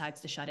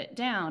decides to shut it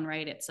down,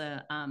 right, it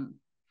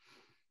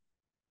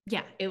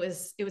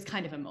was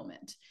kind of a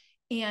moment.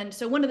 And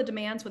so one of the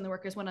demands when the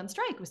workers went on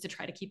strike was to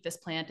try to keep this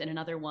plant and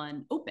another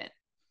one open.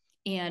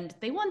 And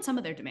they won some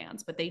of their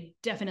demands, but they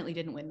definitely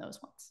didn't win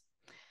those ones.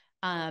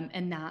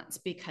 And that's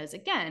because,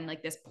 again,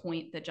 like this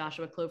point that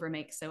Joshua Clover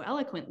makes so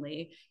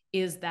eloquently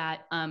is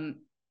that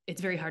it's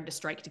very hard to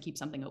strike to keep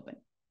something open.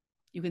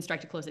 You can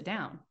strike to close it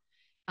down,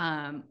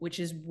 which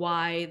is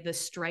why the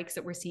strikes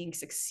that we're seeing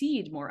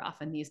succeed more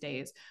often these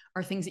days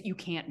are things that you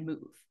can't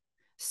move.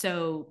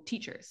 So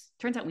teachers,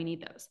 turns out we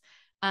need those.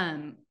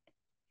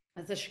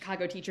 The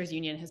Chicago Teachers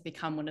Union has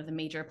become one of the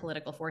major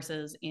political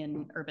forces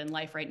in urban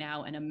life right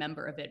now, and a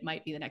member of it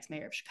might be the next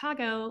mayor of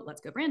Chicago.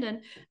 Let's go,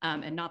 Brandon,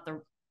 and not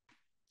the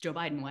Joe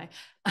Biden way,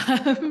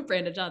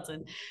 Brandon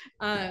Johnson.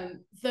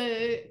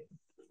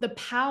 The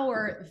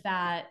power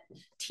that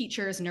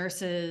teachers,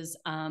 nurses,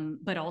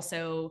 but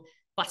also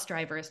bus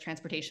drivers,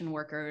 transportation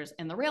workers,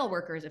 and the rail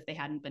workers, if they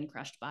hadn't been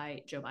crushed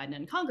by Joe Biden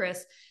and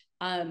Congress,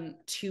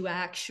 to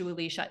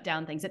actually shut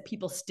down things that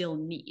people still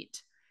need.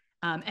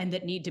 And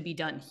that need to be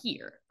done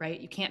here,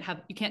 right? You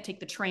can't take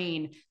the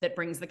train that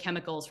brings the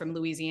chemicals from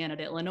Louisiana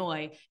to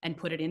Illinois and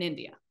put it in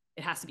India.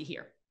 It has to be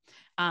here.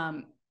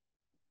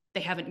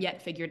 They haven't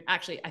yet figured,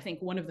 actually, I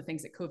think one of the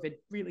things that COVID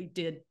really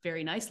did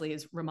very nicely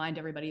is remind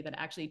everybody that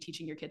actually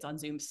teaching your kids on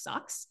Zoom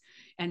sucks.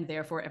 And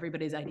therefore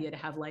everybody's idea to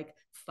have like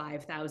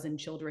 5,000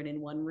 children in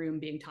one room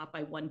being taught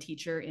by one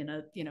teacher in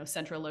a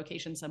central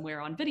location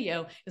somewhere on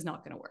video is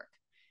not gonna work.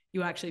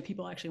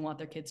 People actually want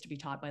their kids to be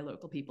taught by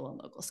local people in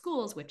local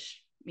schools,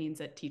 which means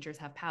that teachers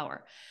have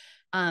power.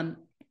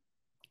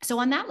 So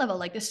on that level,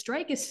 like the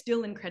strike is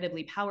still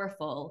incredibly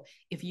powerful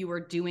if you are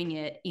doing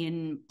it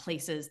in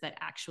places that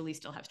actually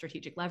still have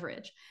strategic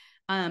leverage.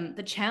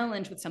 The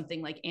challenge with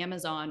something like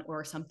Amazon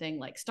or something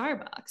like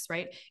Starbucks,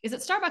 right, is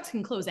that Starbucks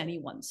can close any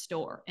one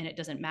store and it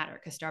doesn't matter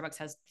because Starbucks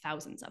has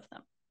thousands of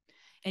them.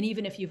 And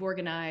even if you've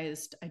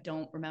organized, I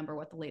don't remember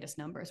what the latest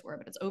numbers were,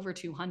 but it's over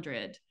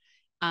 200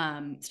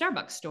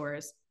 Starbucks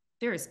stores,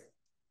 there's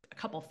a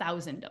couple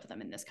thousand of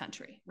them in this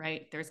country,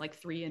 right? There's like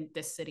 3 in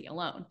this city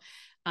alone.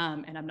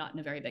 And I'm not in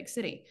a very big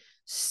city.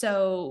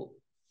 So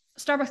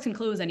Starbucks can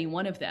close any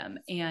one of them.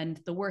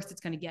 And the worst it's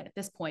going to get at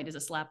this point is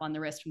a slap on the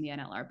wrist from the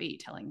NLRB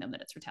telling them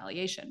that it's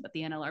retaliation. But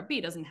the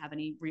NLRB doesn't have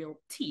any real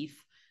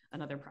teeth.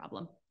 Another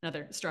problem,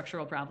 another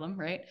structural problem,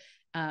 right?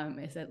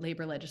 Is that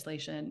labor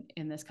legislation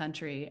in this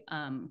country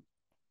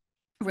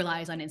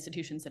relies on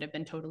institutions that have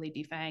been totally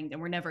defanged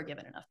and were never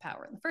given enough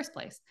power in the first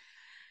place.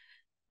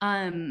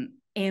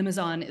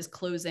 Amazon is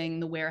closing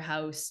the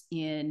warehouse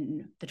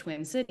in the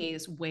Twin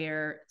Cities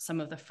where some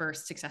of the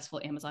first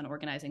successful Amazon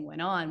organizing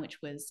went on, which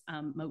was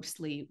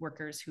mostly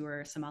workers who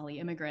are Somali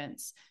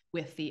immigrants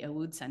with the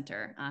Awood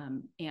Center.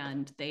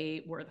 And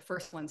they were the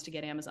first ones to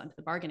get Amazon to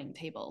the bargaining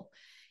table.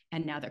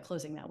 And now they're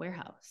closing that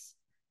warehouse.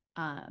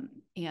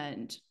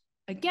 And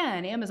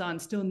again, Amazon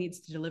still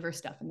needs to deliver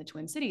stuff in the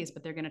Twin Cities,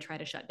 but they're going to try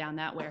to shut down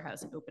that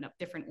warehouse and open up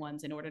different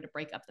ones in order to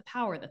break up the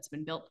power that's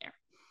been built there.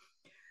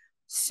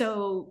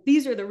 So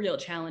these are the real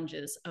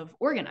challenges of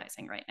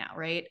organizing right now,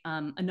 right?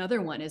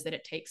 Another one is that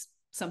it takes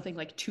something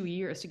like 2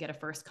 years to get a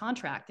first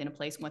contract in a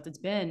place once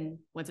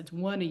it's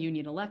won a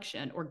union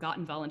election or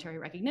gotten voluntary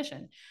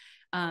recognition.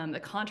 The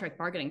contract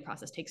bargaining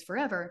process takes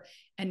forever.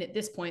 And at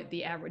this point,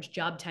 the average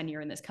job tenure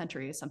in this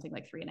country is something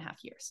like 3.5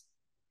 years.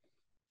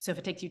 So if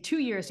it takes you 2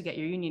 years to get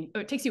your union,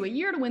 or it takes you a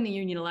year to win the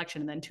union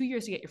election and then 2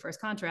 years to get your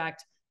first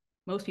contract,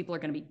 most people are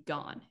going to be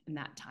gone in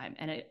that time.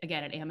 And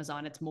again, at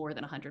Amazon, it's more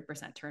than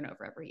 100%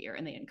 turnover every year,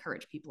 and they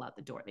encourage people out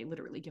the door. They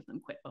literally give them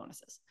quit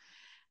bonuses.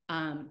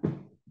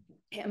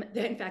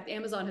 In fact,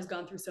 Amazon has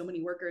gone through so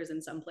many workers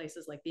in some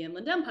places like the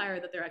Inland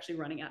Empire that they're actually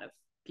running out of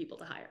people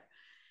to hire.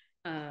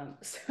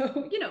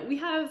 So, we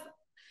have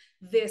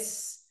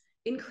this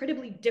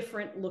incredibly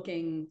different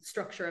looking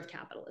structure of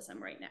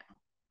capitalism right now.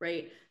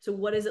 Right? So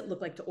what does it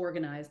look like to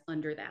organize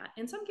under that?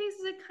 In some cases,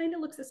 it kind of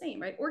looks the same,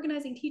 right?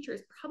 Organizing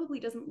teachers probably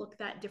doesn't look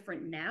that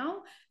different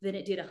now than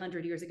it did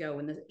 100 years ago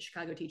when the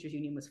Chicago Teachers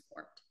Union was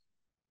formed,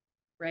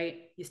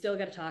 right? You still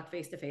got to talk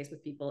face-to-face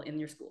with people in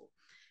your school.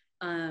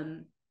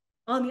 On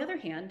the other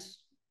hand,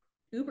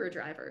 Uber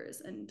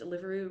drivers and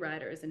Deliveroo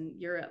riders in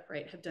Europe,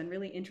 right, have done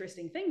really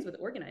interesting things with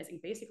organizing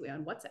basically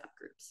on WhatsApp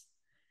groups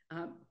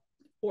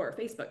or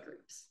Facebook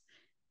groups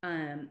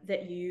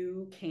that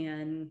you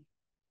can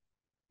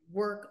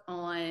work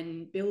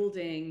on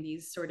building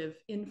these sort of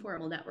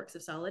informal networks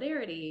of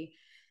solidarity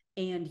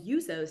and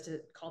use those to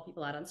call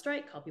people out on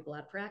strike, call people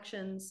out for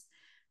actions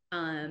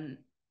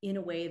in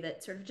a way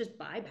that sort of just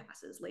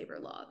bypasses labor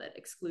law that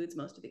excludes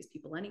most of these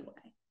people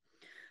anyway.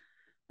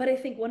 But I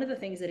think one of the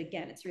things that,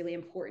 again, it's really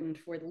important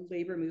for the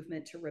labor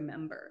movement to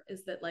remember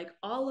is that like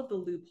all of the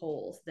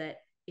loopholes that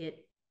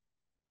it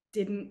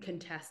didn't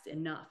contest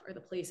enough are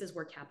the places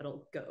where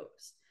capital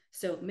goes.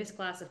 So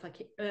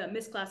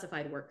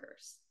misclassified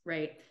workers,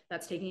 right?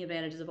 That's taking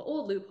advantages of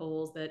old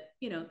loopholes that,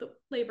 the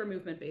labor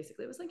movement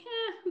basically was like,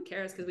 who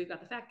cares because we've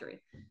got the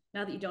factory.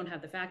 Now that you don't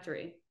have the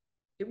factory,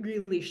 it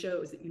really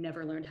shows that you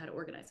never learned how to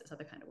organize this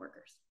other kind of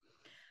workers.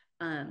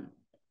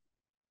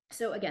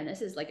 So again,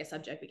 this is like a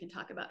subject we can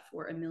talk about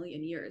for a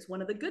million years.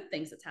 One of the good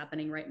things that's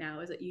happening right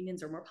now is that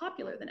unions are more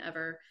popular than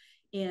ever.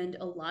 And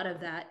a lot of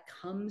that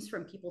comes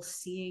from people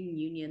seeing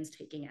unions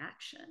taking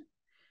action.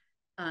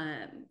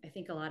 I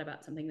think a lot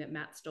about something that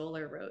Matt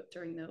Stoller wrote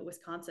during the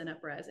Wisconsin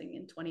uprising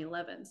in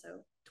 2011, so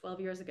 12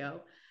 years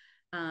ago,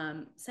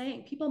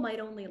 saying people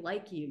might only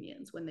like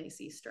unions when they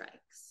see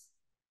strikes.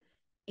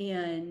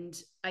 And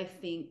I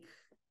think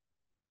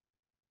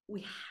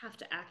we have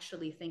to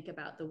actually think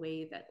about the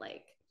way that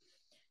like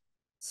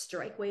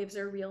strike waves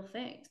are real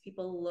things.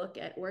 People look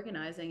at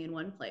organizing in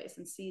one place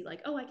and see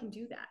like, oh, I can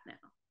do that now.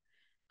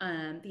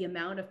 The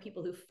amount of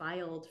people who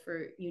filed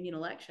for union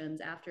elections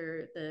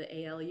after the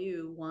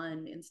ALU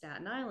won in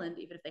Staten Island,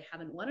 even if they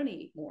haven't won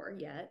any more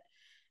yet,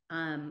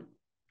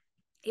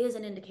 is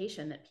an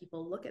indication that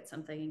people look at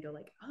something and go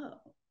like, oh.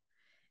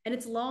 And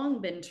it's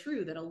long been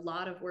true that a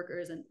lot of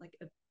workers, and like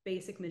a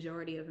basic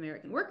majority of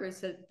American workers,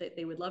 said that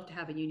they would love to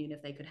have a union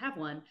if they could have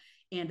one,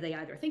 and they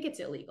either think it's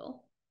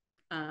illegal.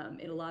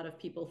 And a lot of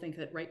people think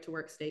that right to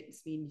work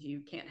states means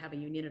you can't have a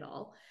union at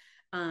all.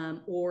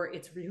 Or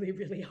it's really,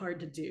 really hard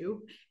to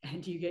do,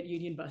 and you get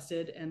union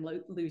busted and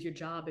lose your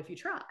job if you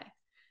try.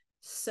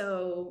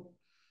 So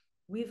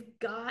we've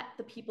got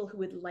the people who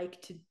would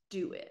like to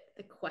do it.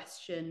 The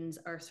questions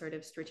are sort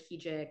of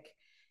strategic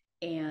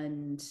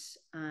and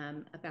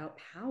about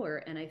power.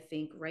 And I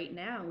think right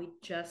now we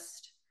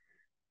just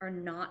are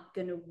not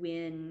going to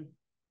win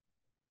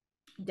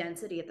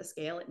density at the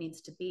scale it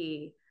needs to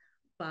be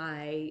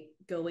by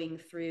going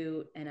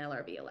through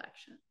NLRB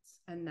elections.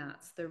 And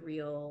that's the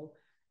real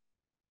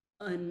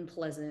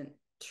unpleasant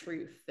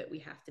truth that we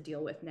have to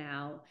deal with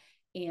now.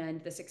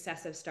 And the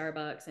success of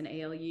Starbucks and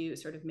ALU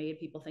sort of made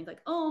people think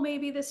like, oh,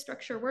 maybe this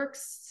structure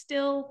works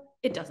still.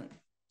 It doesn't.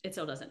 It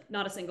still doesn't.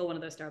 Not a single one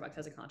of those Starbucks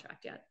has a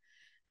contract yet.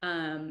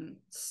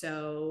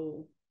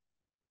 So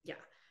yeah.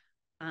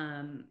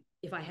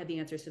 If I had the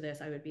answers to this,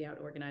 I would be out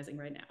organizing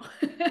right now.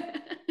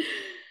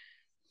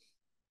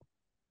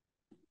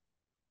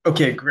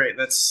 Okay, great.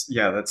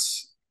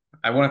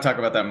 I want to talk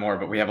about that more,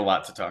 but we have a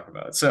lot to talk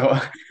about. So,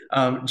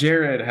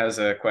 Jared has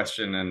a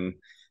question, and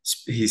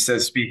he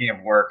says, speaking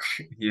of work,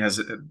 he has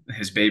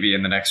his baby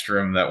in the next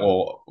room that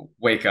will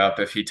wake up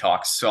if he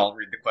talks. So I'll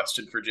read the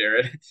question for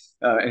Jared.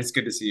 And it's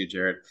good to see you,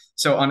 Jared.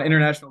 So, on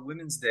International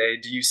Women's Day,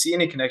 do you see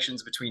any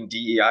connections between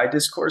DEI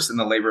discourse and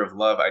the labor of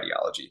love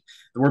ideology?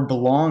 The word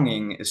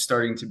belonging is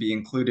starting to be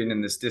included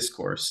in this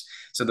discourse.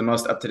 So the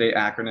most up-to-date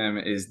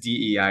acronym is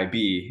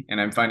DEIB, and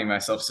I'm finding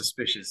myself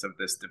suspicious of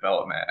this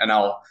development. And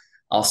I'll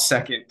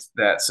second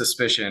that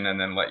suspicion and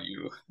then let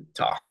you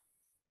talk.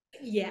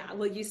 Yeah,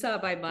 well, you saw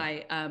by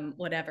my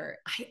whatever.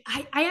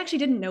 I actually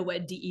didn't know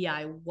what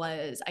DEI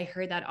was. I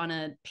heard that on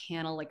a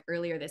panel like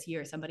earlier this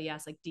year. Somebody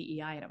asked like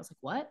DEI, and I was like,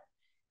 what?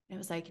 And it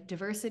was like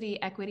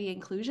diversity, equity,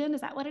 inclusion.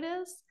 Is that what it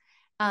is?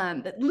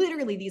 That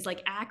literally these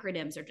like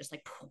acronyms are just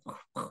like.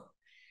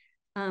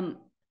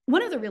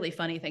 One of the really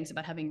funny things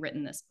about having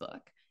written this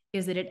book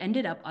is that it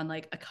ended up on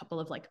like a couple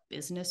of like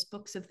business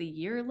books of the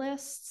year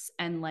lists,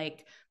 and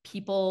like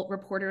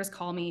reporters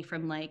call me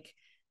from like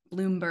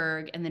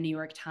Bloomberg and the New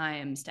York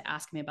Times to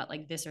ask me about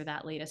like this or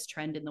that latest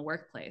trend in the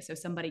workplace. So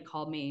somebody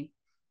called me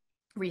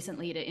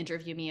recently to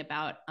interview me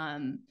about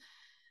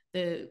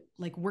the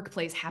like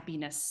workplace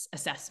happiness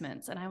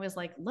assessments. And I was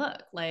like,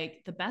 look,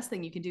 like the best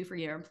thing you can do for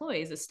your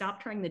employees is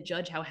stop trying to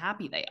judge how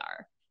happy they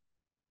are.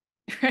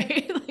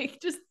 Right? Like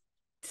just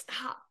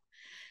stop.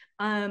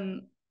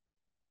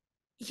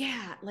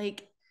 Yeah,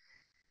 like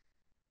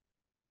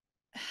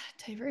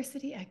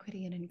diversity,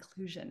 equity, and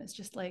inclusion is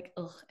just like,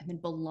 ugh, and then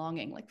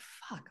belonging, like,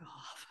 fuck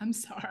off. I'm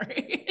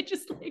sorry. I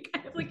just like, I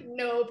have like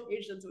no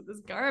patience with this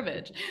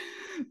garbage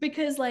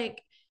because,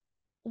 like,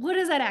 what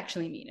does that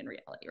actually mean in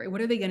reality, right?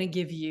 What are they going to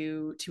give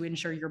you to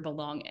ensure your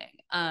belonging?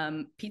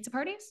 Pizza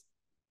parties,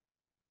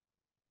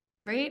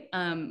 right?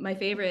 My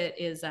favorite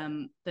is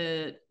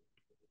the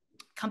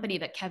company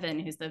that Kevin,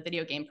 who's the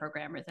video game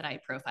programmer that I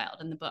profiled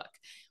in the book,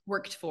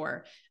 worked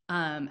for.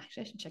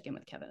 Actually, I should check in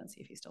with Kevin and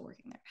see if he's still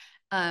working there.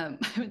 I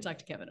haven't talked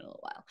to Kevin in a little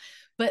while.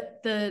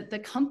 But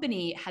the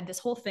company had this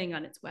whole thing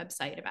on its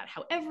website about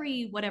how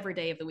every whatever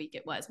day of the week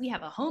it was, we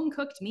have a home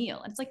cooked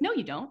meal. And it's like, no,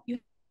 you don't. You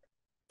have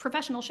a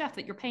professional chef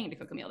that you're paying to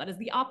cook a meal. That is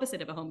the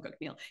opposite of a home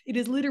cooked meal. It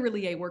is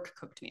literally a work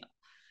cooked meal.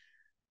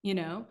 You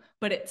know,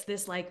 but it's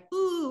this like,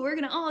 ooh, we're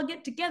gonna all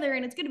get together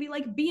and it's gonna be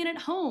like being at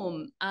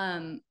home.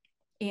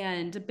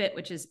 And a bit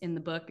which is in the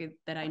book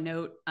that I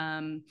note,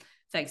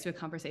 thanks to a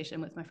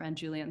conversation with my friend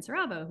Julian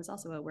Saravo, who's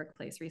also a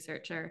workplace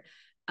researcher,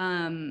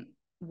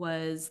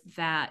 was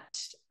that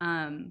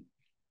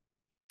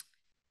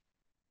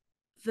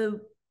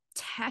the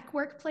tech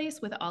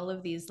workplace, with all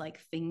of these like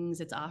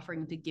things it's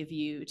offering to give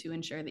you to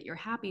ensure that you're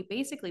happy,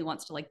 basically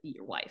wants to like be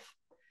your wife.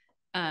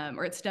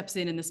 Or it steps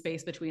in the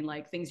space between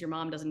like things your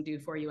mom doesn't do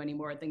for you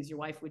anymore and things your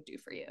wife would do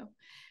for you.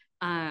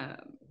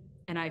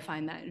 And I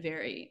find that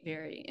very,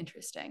 very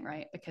interesting,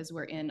 right? Because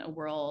we're in a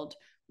world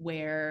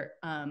where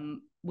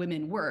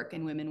women work,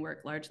 and women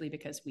work largely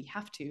because we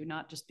have to,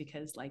 not just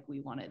because like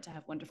we wanted to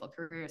have wonderful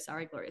careers.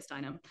 Sorry, Gloria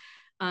Steinem.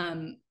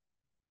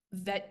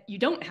 That you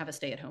don't have a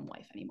stay-at-home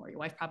wife anymore. Your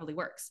wife probably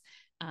works.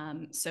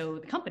 So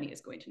the company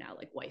is going to now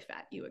like wife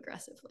at you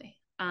aggressively.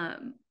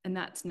 And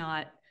that's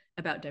not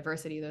about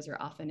diversity. Those are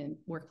often in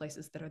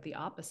workplaces that are the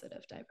opposite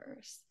of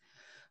diverse.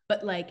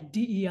 But like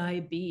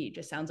DEIB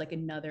just sounds like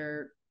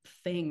another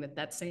thing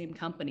that same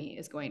company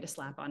is going to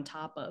slap on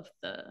top of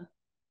the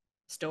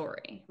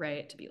story,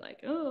 right? To be like,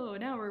 oh,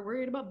 now we're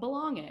worried about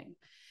belonging.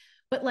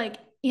 But like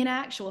in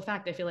actual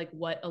fact, I feel like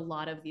what a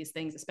lot of these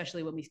things,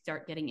 especially when we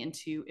start getting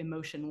into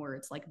emotion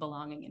words like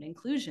belonging and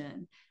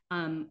inclusion,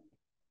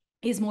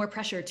 is more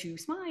pressure to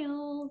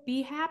smile,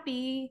 be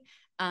happy,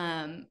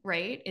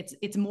 right?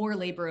 It's more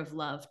labor of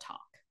love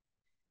talk.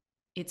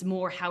 It's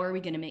more, how are we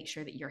going to make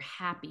sure that you're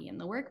happy in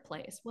the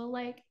workplace? Well,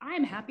 like,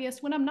 I'm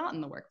happiest when I'm not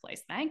in the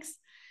workplace, thanks.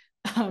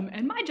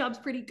 And my job's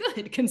pretty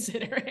good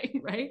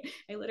considering, right?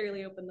 I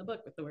literally opened the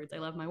book with the words, I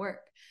love my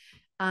work.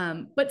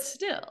 But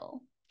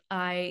still,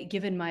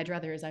 given my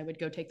druthers, I would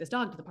go take this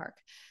dog to the park.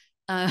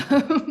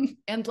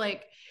 And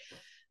like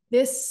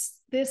this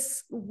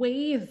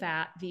way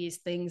that these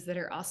things that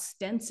are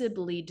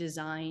ostensibly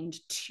designed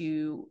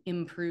to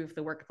improve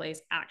the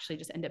workplace actually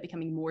just end up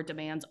becoming more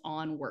demands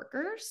on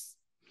workers.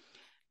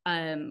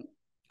 I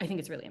think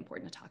it's really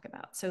important to talk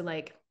about. So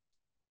like,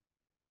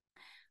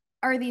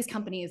 are these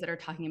companies that are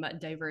talking about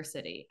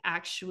diversity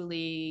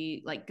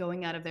actually like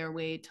going out of their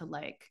way to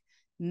like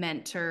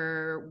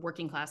mentor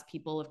working class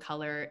people of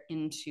color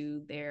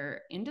into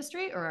their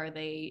industry, or are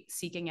they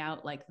seeking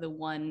out like the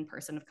one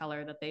person of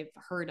color that they've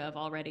heard of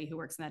already who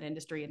works in that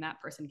industry, and that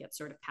person gets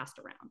sort of passed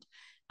around?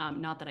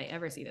 Not that I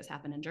ever see this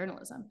happen in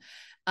journalism,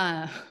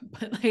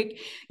 but like,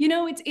 you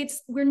know,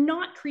 it's we're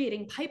not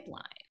creating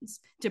pipelines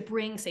to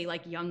bring, say,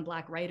 like young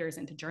Black writers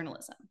into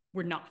journalism.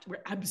 We're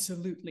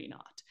absolutely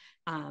not.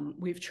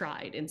 We've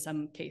tried in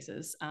some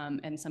cases,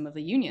 and some of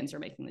the unions are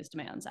making these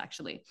demands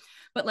actually.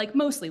 But like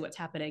mostly what's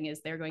happening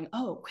is they're going,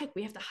 oh, quick,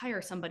 we have to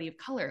hire somebody of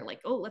color.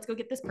 Like, oh, let's go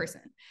get this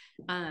person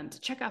to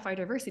check off our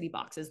diversity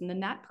boxes. And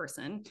then that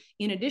person,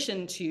 in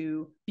addition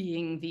to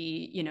being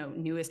the, you know,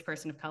 newest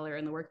person of color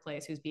in the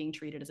workplace who's being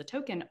treated as a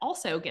token,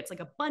 also gets like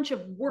a bunch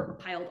of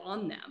work piled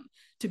on them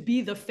to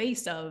be the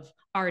face of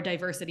our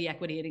diversity,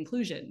 equity, and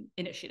inclusion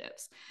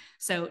initiatives.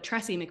 So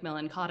Tressie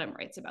McMillan Cottom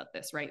writes about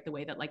this, right? The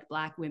way that like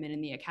Black women in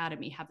the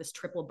academy have this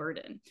triple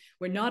burden,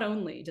 where not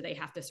only do they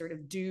have to sort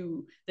of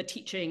do the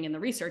teaching and the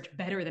research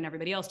better than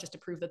everybody else just to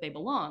prove that they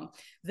belong,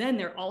 then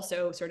they're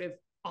also sort of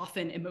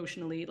often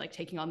emotionally like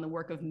taking on the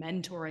work of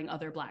mentoring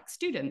other Black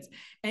students.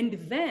 And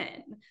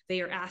then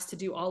they are asked to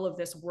do all of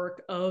this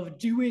work of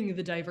doing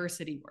the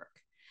diversity work.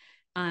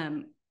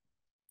 And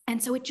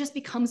so it just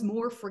becomes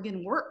more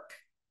friggin' work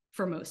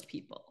for most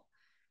people,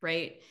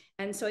 right?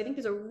 And so I think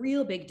there's a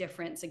real big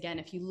difference, again,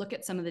 if you look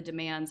at some of the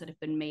demands that have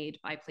been made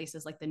by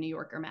places like the New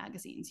Yorker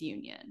Magazine's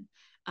union,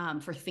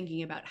 for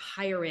thinking about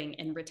hiring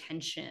and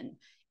retention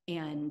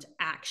and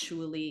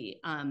actually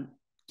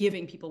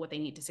giving people what they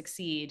need to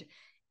succeed.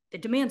 The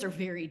demands are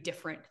very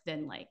different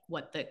than like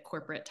what the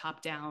corporate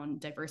top-down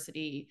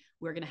diversity.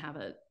 We're going to have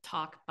a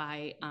talk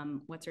by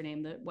what's her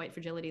name, the white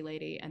fragility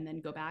lady, and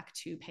then go back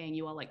to paying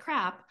you all like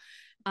crap,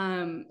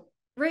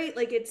 right?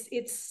 Like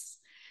it's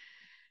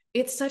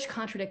such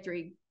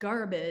contradictory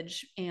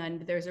garbage.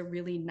 And there's a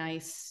really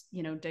nice,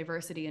 you know,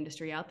 diversity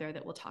industry out there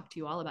that will talk to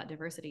you all about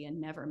diversity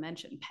and never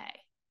mention pay.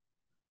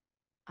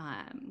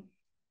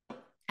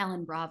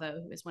 Ellen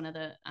Bravo, who is one of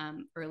the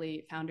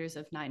early founders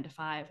of 9 to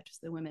 5, which is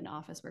the Women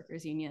Office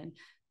Workers Union,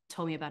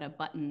 told me about a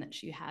button that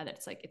she had.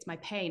 It's like, it's my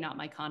pay, not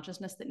my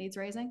consciousness that needs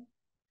raising.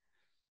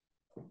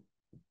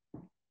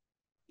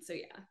 So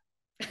yeah,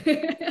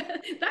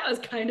 that was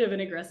kind of an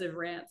aggressive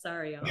rant.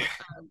 Sorry, y'all.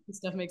 This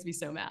stuff makes me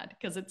so mad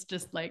because it's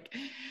just like,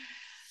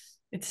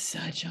 it's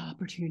such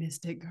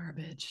opportunistic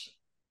garbage.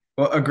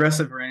 Well,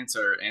 aggressive rants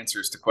are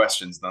answers to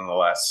questions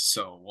nonetheless,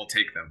 so we'll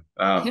take them.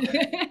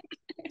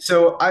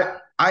 So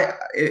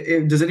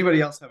does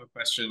anybody else have a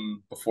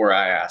question before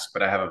I ask?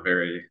 But I have a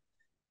very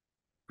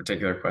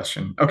particular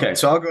question. Okay,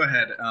 so I'll go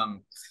ahead.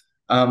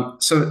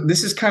 So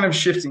this is kind of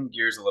shifting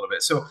gears a little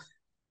bit. So,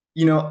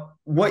 you know,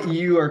 what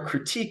you are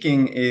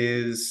critiquing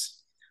is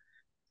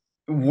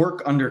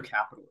work under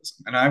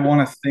capitalism. And I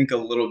want to think a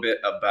little bit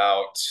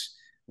about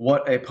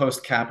what a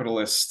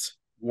post-capitalist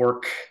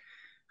work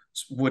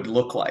would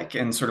look like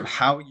and sort of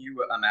how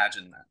you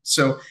imagine that.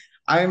 So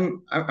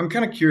I'm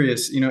kind of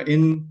curious, you know,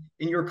 in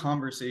your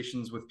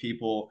conversations with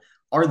people,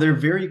 are there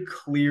very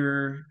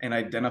clear and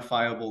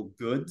identifiable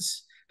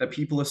goods that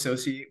people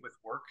associate with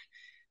work,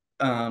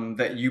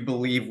 that you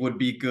believe would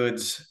be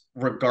goods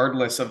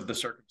regardless of the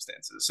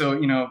circumstances? So,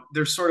 you know,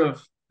 there's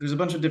a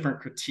bunch of different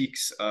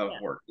critiques of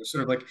work. There's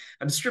sort of like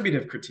a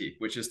distributive critique,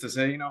 which is to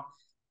say, you know,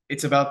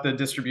 it's about the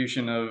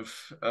distribution of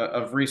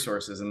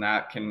resources, and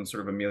that can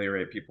sort of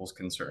ameliorate people's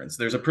concerns.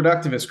 There's a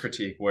productivist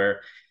critique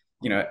where,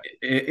 you know,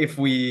 if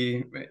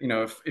we, you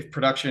know, if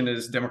production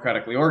is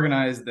democratically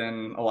organized,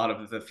 then a lot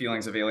of the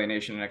feelings of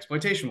alienation and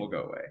exploitation will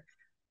go away.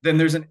 Then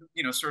there's an,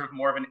 you know, sort of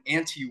more of an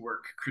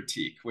anti-work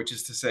critique, which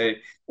is to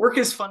say work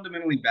is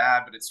fundamentally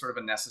bad, but it's sort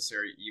of a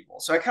necessary evil.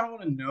 So I kind of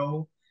want to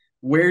know,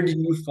 where do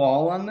you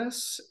fall on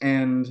this,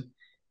 and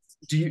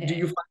do you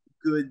find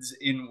goods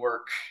in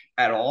work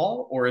at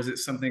all, or is it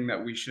something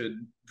that we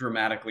should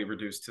dramatically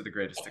reduce to the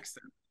greatest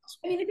extent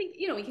possible? I mean, I think,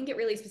 you know, we can get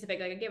really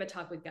specific. Like I gave a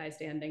talk with Guy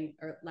Standing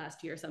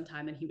last year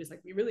sometime, and he was like,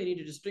 we really need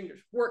to distinguish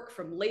work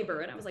from labor.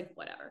 And I was like,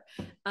 whatever.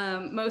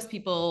 Most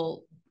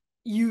people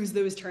use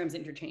those terms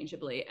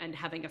interchangeably, and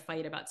having a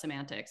fight about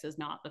semantics is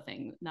not the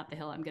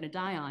hill I'm going to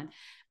die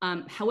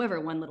on. However,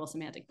 one little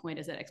semantic point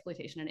is that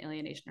exploitation and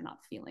alienation are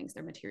not feelings,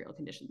 they're material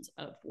conditions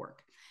of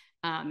work.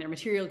 They're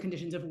material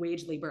conditions of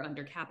wage labor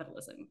under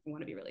capitalism. We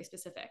want to be really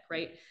specific,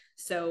 right?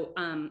 So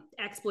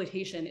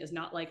exploitation is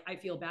not like I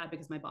feel bad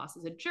because my boss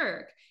is a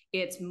jerk.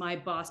 It's my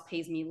boss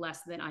pays me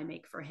less than I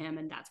make for him,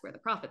 and that's where the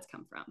profits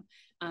come from.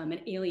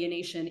 And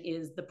alienation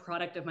is the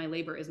product of my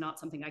labor is not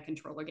something I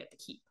control or get to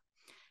keep.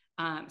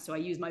 So I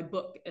use my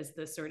book as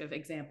the sort of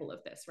example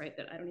of this, right?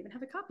 That I don't even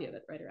have a copy of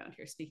it right around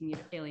here. Speaking of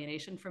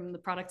alienation from the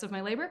products of my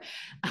labor,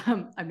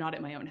 I'm not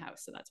at my own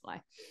house, so that's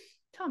why.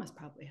 Thomas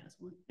probably has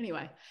one.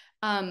 Anyway,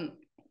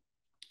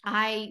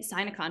 I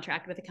sign a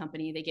contract with a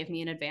company. They give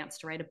me an advance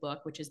to write a book,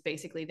 which is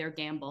basically their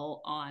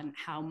gamble on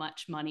how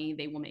much money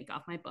they will make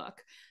off my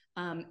book.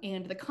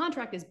 And the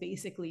contract is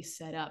basically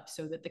set up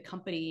so that the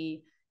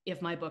company,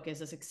 if my book is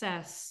a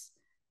success,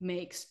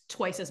 makes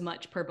twice as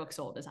much per book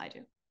sold as I do.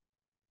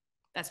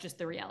 That's just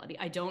the reality.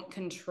 I don't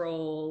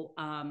control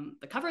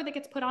the cover that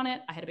gets put on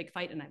it. I had a big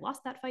fight and I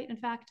lost that fight, in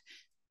fact.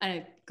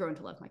 I've grown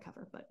to love my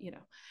cover, but you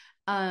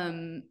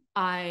know,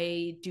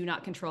 I do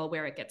not control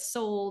where it gets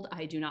sold.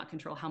 I do not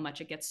control how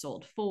much it gets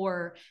sold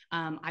for.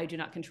 I do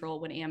not control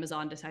when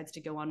Amazon decides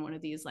to go on one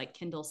of these like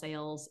Kindle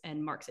sales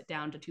and marks it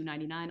down to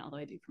 $2.99, although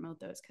I do promote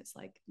those because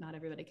like not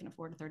everybody can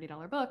afford a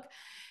 $30 book.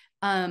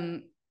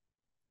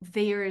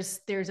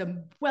 There's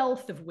a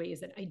wealth of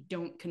ways that I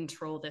don't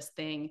control this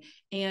thing,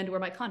 and where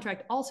my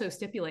contract also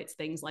stipulates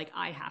things like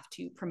I have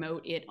to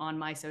promote it on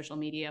my social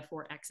media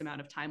for X amount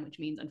of time, which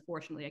means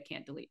unfortunately I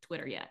can't delete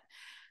Twitter yet.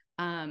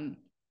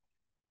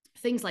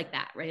 Things like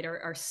that, right,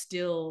 are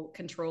still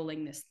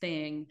controlling this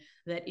thing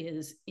that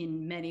is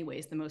in many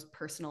ways the most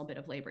personal bit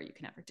of labor you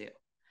can ever do.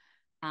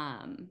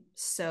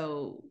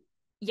 So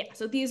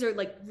these are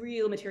like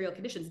real material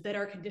conditions that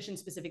are conditioned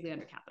specifically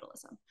under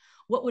capitalism.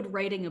 What would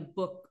writing a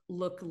book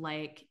look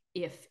like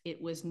if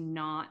it was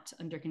not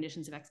under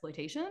conditions of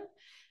exploitation?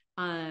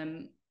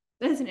 That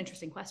is an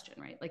interesting question,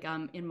 right? Like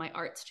in my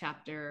arts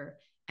chapter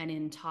and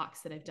in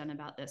talks that I've done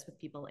about this with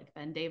people like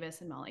Ben Davis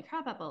and Molly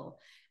Crabapple,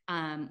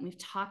 we've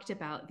talked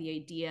about the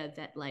idea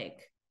that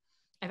like,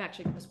 I've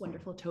actually got this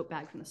wonderful tote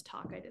bag from this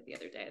talk I did the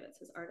other day that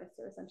says artists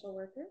are essential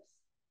workers.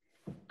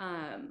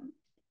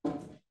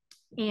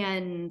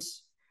 And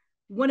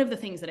one of the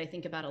things that I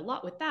think about a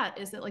lot with that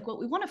is that like what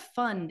we want to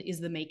fund is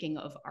the making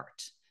of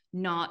art,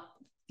 not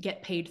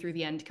get paid through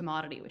the end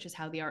commodity, which is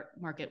how the art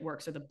market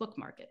works or the book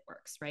market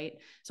works, right?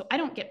 So I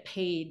don't get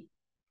paid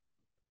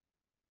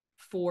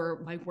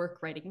for my work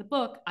writing the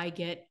book. I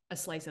get a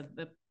slice of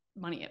the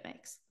money it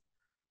makes,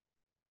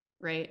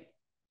 right?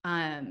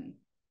 I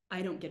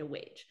don't get a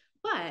wage.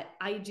 But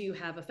I do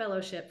have a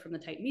fellowship from the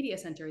Type Media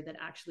Center that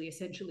actually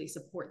essentially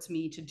supports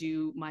me to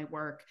do my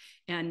work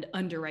and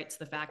underwrites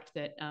the fact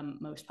that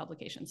most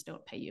publications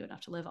don't pay you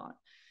enough to live on.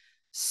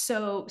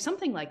 So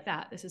something like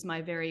that, this is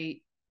my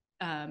very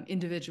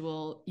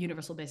individual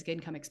universal basic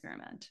income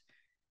experiment.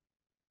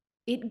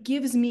 It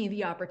gives me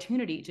the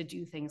opportunity to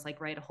do things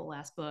like write a whole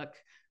ass book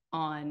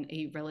on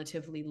a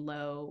relatively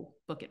low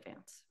book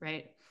advance,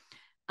 right?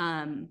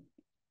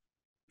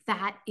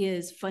 That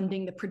is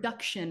funding the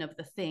production of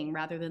the thing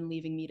rather than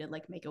leaving me to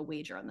like make a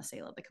wager on the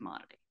sale of the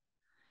commodity.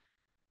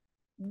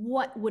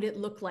 What would it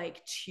look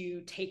like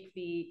to take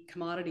the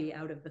commodity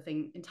out of the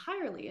thing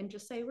entirely and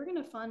just say, we're going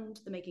to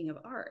fund the making of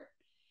art?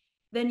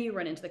 Then you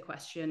run into the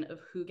question of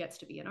who gets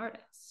to be an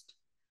artist.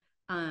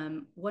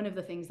 One of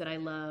the things that I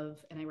love,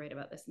 and I write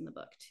about this in the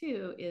book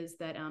too, is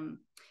that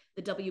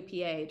the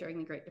WPA during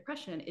the Great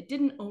Depression, it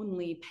didn't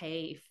only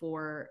pay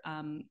for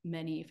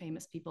many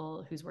famous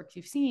people whose works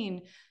you've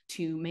seen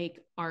to make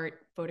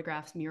art,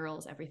 photographs,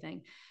 murals,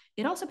 everything.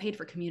 It also paid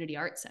for community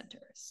art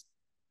centers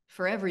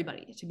for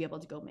everybody to be able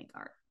to go make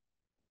art.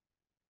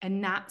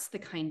 And that's the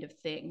kind of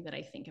thing that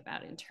I think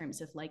about in terms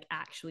of like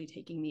actually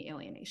taking the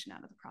alienation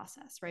out of the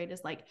process, right?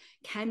 Is like,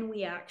 can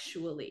we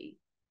actually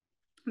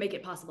make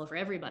it possible for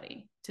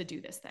everybody to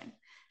do this thing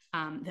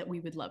that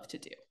we would love to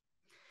do?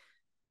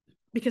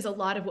 Because a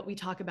lot of what we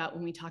talk about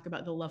when we talk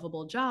about the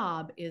lovable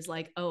job is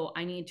like, oh,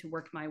 I need to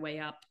work my way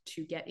up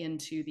to get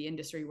into the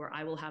industry where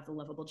I will have the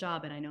lovable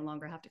job and I no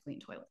longer have to clean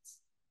toilets.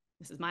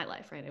 This is my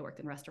life, right? I worked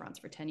in restaurants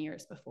for 10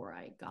 years before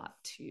I got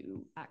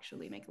to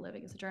actually make a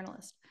living as a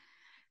journalist.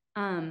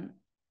 And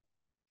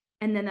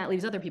then that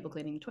leaves other people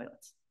cleaning the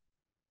toilets.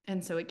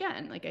 And so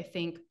again, like I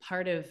think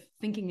part of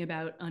thinking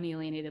about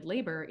unalienated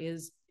labor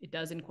is it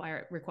does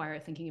require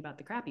thinking about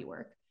the crappy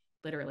work,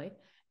 literally,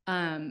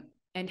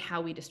 and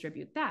how we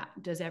distribute that.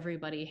 Does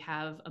everybody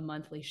have a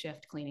monthly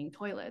shift cleaning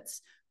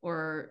toilets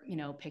or, you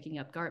know, picking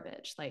up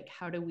garbage? Like,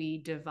 how do we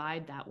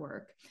divide that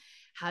work?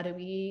 How do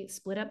we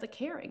split up the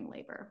caring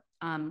labor?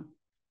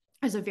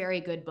 There's a very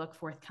good book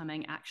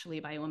forthcoming actually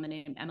by a woman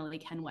named Emily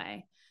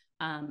Kenway.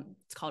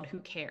 It's called Who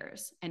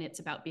Cares? And it's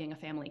about being a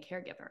family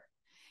caregiver.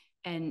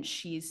 And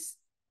she's,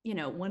 you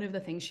know, one of the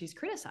things she's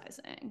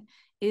criticizing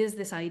is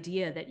this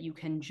idea that you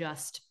can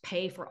just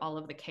pay for all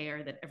of the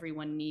care that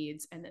everyone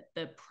needs and that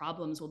the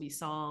problems will be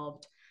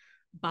solved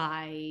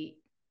by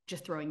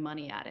just throwing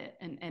money at it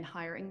and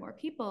hiring more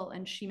people.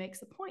 And she makes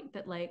the point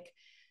that like,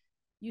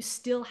 you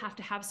still have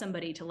to have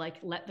somebody to like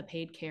let the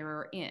paid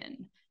carer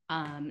in,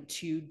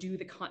 to do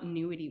the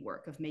continuity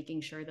work of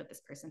making sure that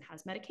this person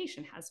has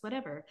medication, has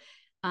whatever.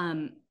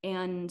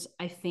 And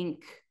I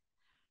think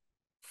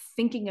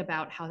thinking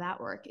about how that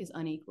work is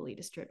unequally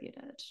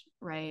distributed,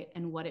 right?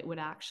 And what it would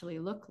actually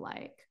look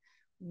like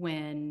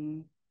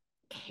when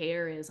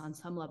care is on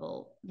some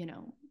level, you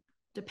know,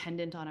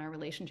 dependent on our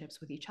relationships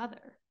with each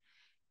other.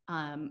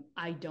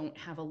 I don't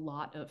have a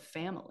lot of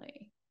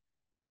family.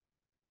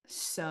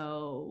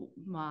 So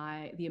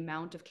the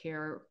amount of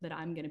care that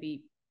I'm going to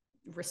be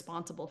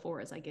responsible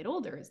for as I get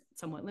older is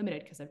somewhat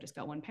limited because I've just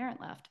got one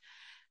parent left.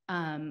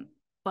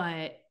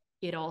 But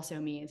it also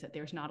means that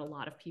there's not a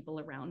lot of people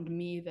around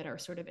me that are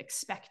sort of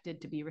expected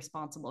to be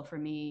responsible for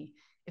me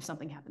if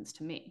something happens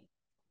to me.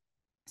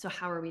 So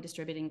how are we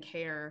distributing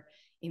care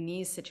in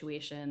these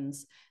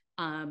situations?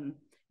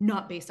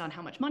 Not based on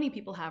how much money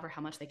people have or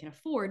how much they can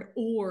afford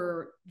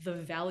or the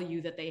value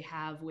that they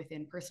have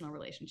within personal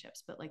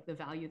relationships, but like the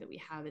value that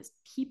we have as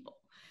people.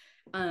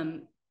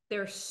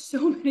 There are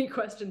so many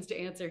questions to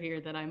answer here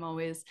that I'm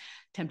always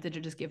tempted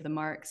to just give the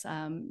marks.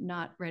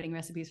 Not writing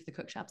recipes for the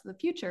cook shops of the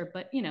future,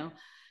 but you know,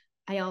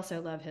 I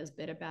also love his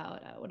bit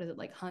about what is it,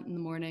 like hunt in the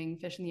morning,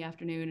 fish in the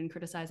afternoon, and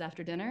criticize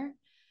after dinner.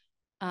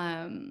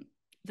 That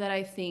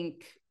I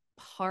think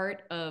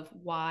part of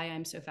why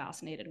I'm so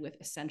fascinated with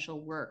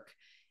essential work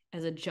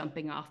as a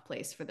jumping off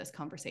place for this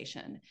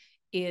conversation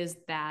is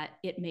that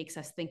it makes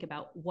us think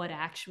about what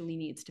actually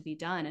needs to be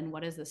done and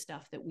what is the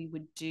stuff that we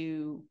would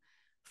do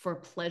for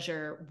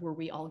pleasure were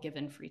we all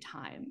given free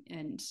time.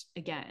 And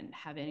again,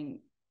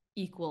 having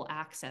equal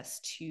access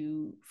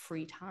to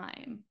free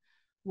time,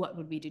 what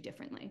would we do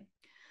differently?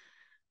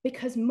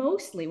 Because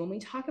mostly when we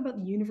talk about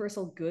the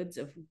universal goods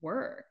of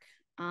work,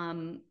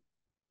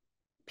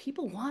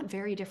 people want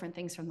very different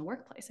things from the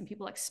workplace and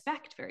people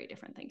expect very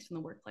different things from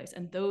the workplace.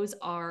 And those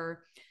are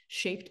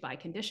shaped by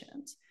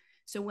conditions.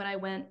 So when I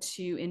went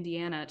to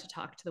Indiana to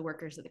talk to the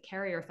workers at the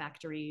carrier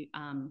factory,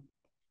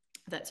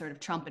 that sort of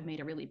Trump had made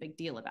a really big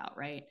deal about,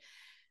 right?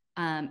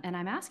 And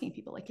I'm asking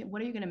people, like,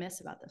 what are you going to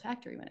miss about the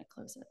factory when it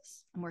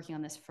closes? I'm working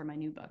on this for my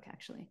new book,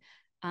 actually.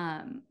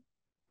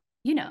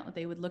 You know,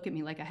 they would look at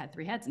me like I had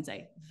three heads and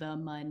say, the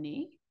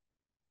money.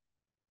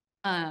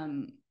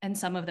 And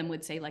some of them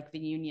would say like the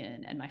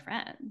union and my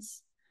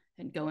friends,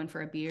 and going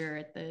for a beer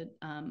at the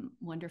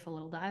wonderful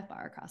little dive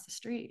bar across the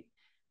street.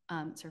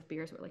 Serve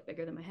beers were like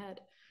bigger than my head.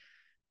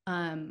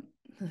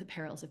 The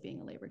perils of being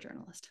a labor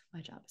journalist.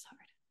 My job is hard.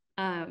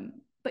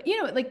 But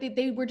you know, like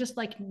they were just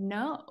like,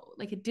 no,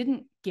 like it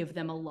didn't give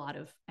them a lot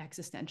of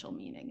existential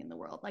meaning in the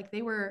world. Like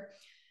they were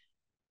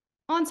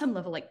on some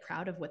level like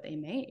proud of what they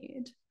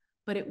made,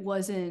 but it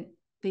wasn't,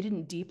 they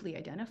didn't deeply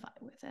identify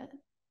with it.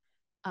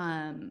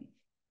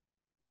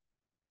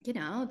 You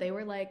know, they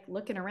were like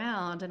looking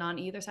around, and on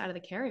either side of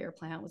the carrier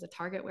plant was a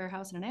Target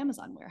warehouse and an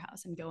Amazon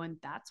warehouse, and going,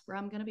 that's where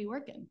I'm going to be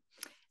working.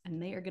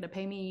 And they are going to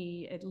pay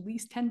me at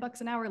least $10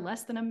 an hour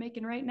less than I'm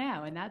making right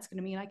now. And that's going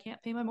to mean I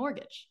can't pay my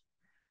mortgage.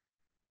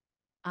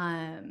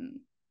 And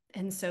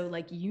so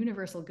like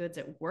universal goods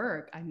at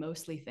work, I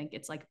mostly think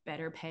it's like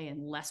better pay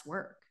and less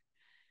work.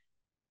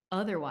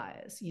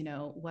 Otherwise, you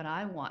know, what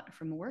I want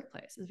from a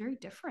workplace is very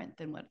different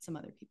than what some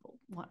other people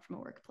want from a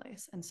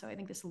workplace. And so I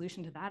think the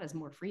solution to that is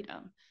more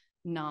freedom,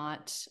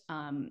 not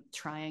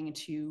trying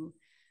to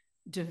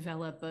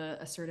develop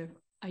a sort of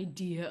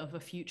idea of a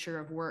future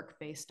of work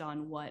based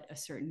on what a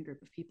certain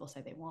group of people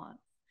say they want,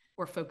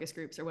 or focus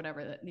groups or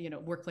whatever, that, you know,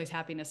 workplace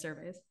happiness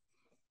surveys.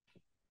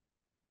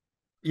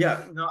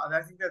 Yeah, no,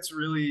 I think that's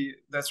really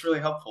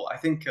helpful. I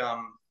think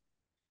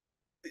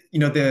you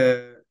know,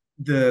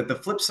 the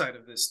flip side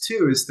of this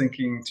too is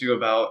thinking too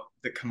about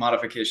the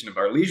commodification of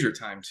our leisure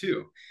time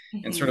too,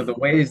 and sort of the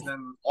ways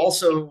then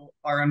also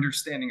our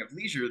understanding of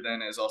leisure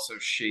then is also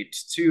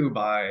shaped too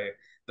by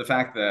the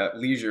fact that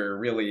leisure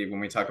really, when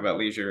we talk about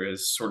leisure,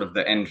 is sort of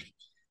the end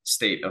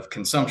state of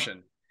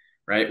consumption,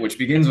 right? Which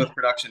begins with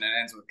production and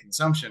ends with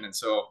consumption. And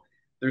so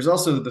there's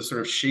also the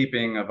sort of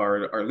shaping of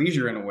our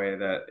leisure in a way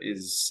that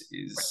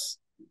is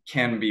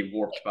can be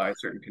warped by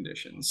certain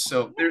conditions.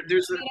 So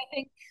there's a, I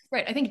think,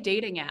 right. I think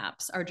dating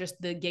apps are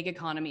just the gig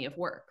economy of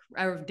work,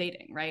 or of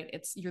dating, right?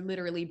 It's, you're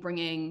literally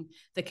bringing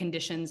the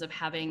conditions of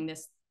having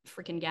this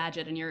freaking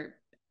gadget in your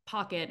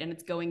pocket and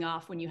it's going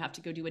off when you have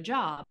to go do a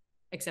job,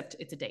 except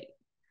it's a date.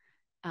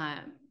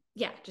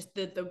 Yeah, just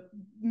the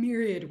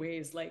myriad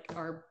ways, like,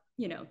 are,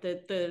 you know,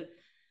 the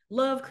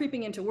love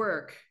creeping into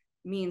work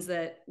means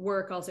that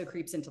work also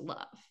creeps into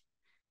love.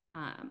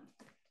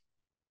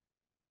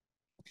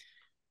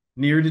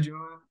 Near, did you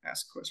want to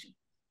ask a question?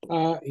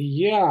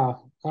 Yeah.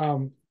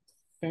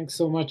 Thanks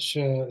so much,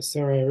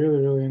 Sarah. I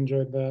really, really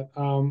enjoyed that.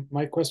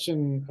 My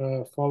question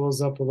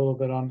follows up a little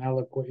bit on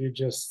Alec, what you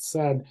just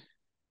said.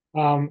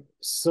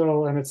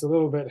 So, and it's a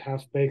little bit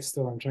half-baked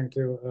still. I'm trying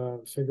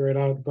to figure it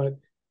out. But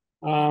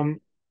part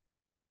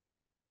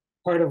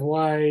of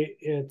why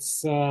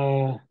it's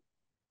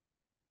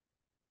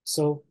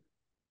so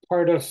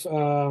part of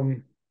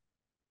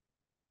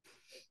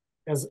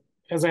as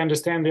as I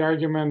understand the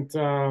argument,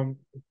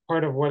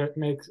 part of what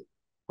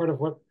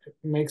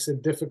makes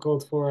it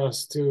difficult for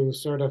us to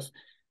sort of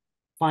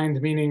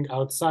find meaning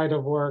outside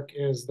of work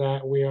is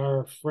that we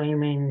are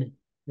framing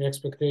the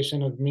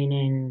expectation of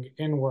meaning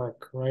in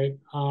work, right?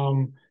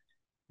 And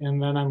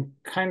then I'm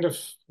kind of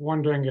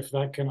wondering if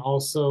that can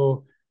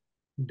also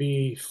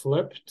be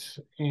flipped,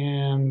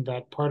 and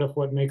that part of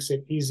what makes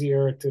it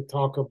easier to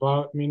talk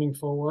about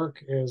meaningful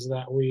work is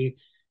that we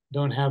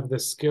don't have the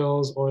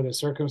skills or the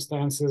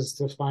circumstances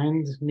to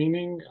find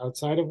meaning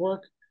outside of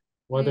work,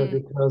 whether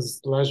because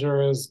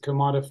leisure is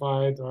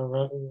commodified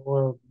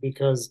or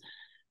because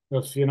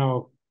of, you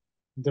know,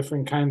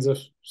 different kinds of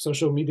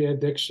social media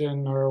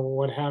addiction or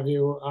what have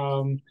you,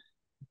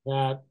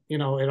 that, you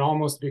know, it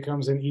almost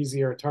becomes an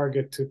easier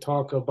target to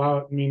talk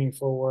about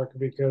meaningful work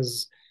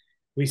because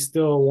we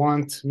still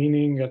want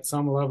meaning at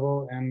some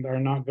level and are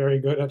not very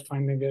good at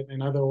finding it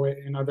in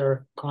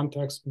other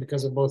contexts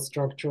because of both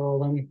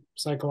structural and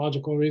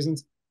psychological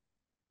reasons.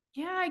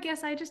 Yeah, I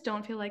guess I just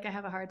don't feel like I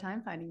have a hard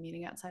time finding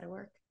meaning outside of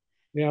work.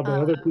 Yeah, but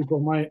Um, other people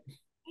might.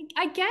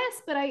 I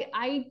guess, but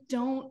I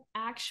don't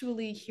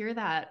actually hear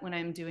that when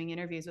I'm doing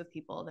interviews with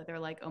people that they're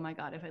like, oh my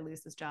God, if I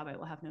lose this job, I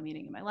will have no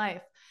meaning in my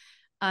life.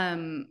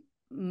 Um,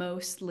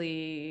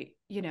 Mostly,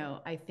 you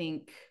know, I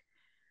think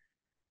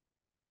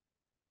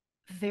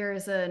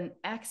there's an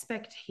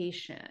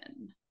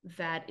expectation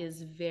that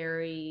is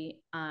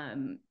very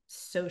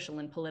social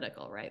and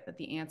political, right? That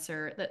the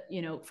answer that,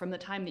 you know, from the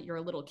time that you're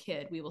a little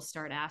kid, we will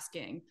start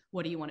asking,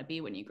 what do you want to be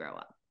when you grow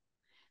up?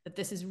 That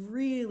this is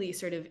really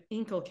sort of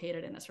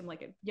inculcated in us from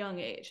like a young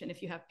age. And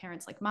if you have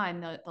parents like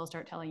mine, they'll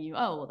start telling you,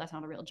 oh, well, that's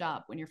not a real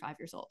job when you're 5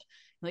 years old.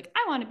 You're like,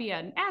 I want to be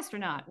an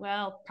astronaut.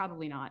 Well,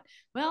 probably not.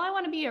 Well, I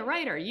want to be a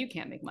writer. You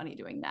can't make money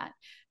doing that.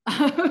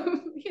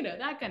 You know,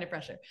 that kind of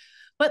pressure.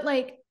 But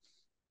like,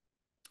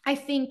 I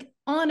think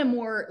on a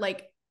more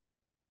like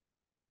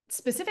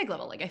specific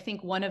level, like I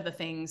think one of the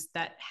things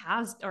that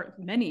has, or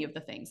many of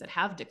the things that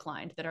have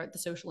declined, that are the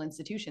social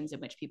institutions in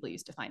which people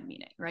used to find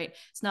meaning, right?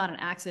 It's not an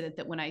accident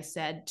that when I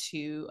said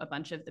to a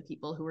bunch of the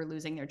people who were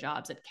losing their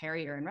jobs at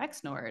Carrier and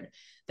Rexnord,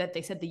 that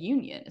they said the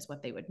union is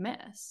what they would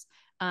miss.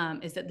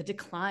 Is that the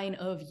decline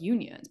of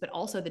unions, but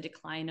also the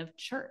decline of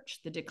church,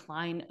 the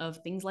decline of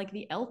things like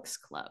the Elks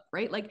Club,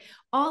 right? Like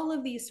all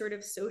of these sort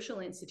of social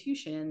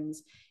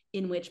institutions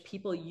in which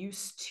people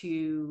used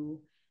to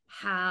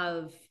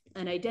have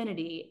an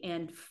identity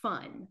and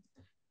fun.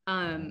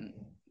 Um,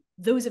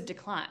 those have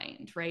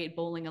declined, right?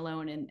 Bowling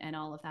Alone and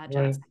all of that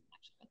jazz. Right. I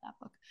actually read that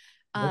book.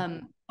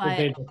 Did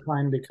they But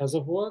decline because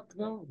of work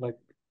though? Like,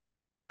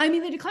 I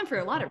mean, they declined for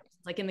a lot of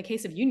reasons. Like in the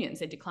case of unions,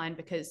 they declined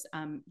because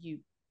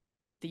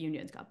the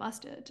unions got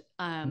busted.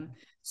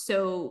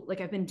 So like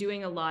I've been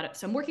doing a lot of,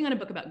 so I'm working on a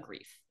book about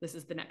grief. This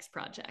is the next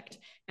project.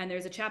 And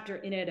there's a chapter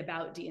in it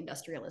about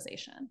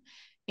deindustrialization.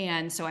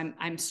 And so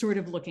I'm sort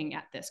of looking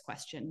at this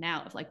question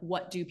now of like,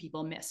 what do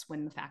people miss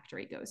when the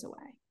factory goes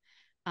away?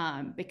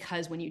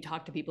 Because when you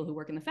talk to people who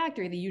work in the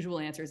factory, the usual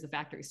answer is the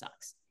factory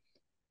sucks,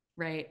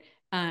 right?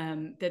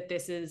 That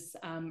this is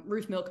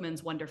Ruth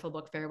Milkman's wonderful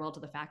book, Farewell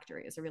to the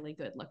Factory, is a really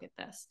good look at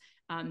this.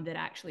 That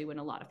actually, when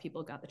a lot of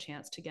people got the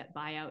chance to get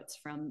buyouts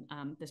from,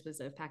 this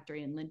was a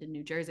factory in Linden,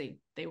 New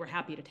Jersey, they were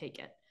happy to take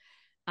it.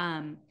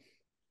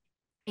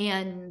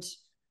 And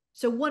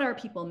so what are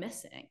people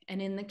missing?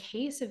 And in the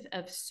case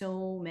of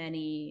so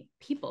many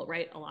people,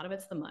 right, a lot of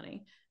it's the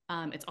money.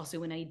 It's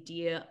also an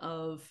idea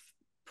of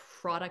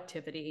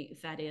productivity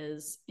that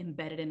is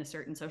embedded in a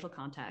certain social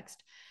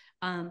context.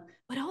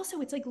 But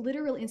also it's like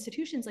literal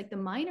institutions like the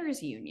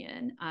miners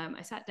union.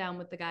 I sat down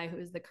with the guy who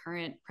is the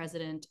current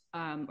president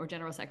or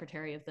general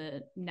secretary of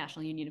the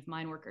National Union of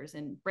Mine Workers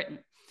in Britain,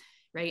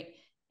 right?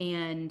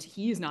 And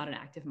he is not an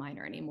active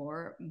miner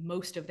anymore.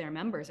 Most of their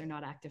members are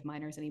not active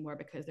miners anymore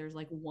because there's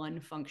like one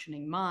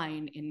functioning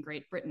mine in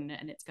Great Britain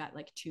and it's got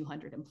like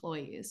 200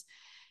 employees.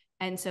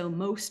 And so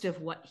most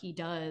of what he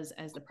does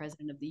as the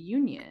president of the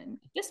union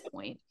at this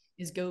point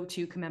is go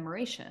to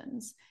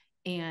commemorations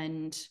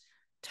and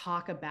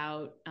talk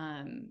about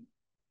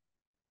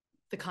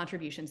the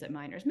contributions that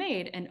miners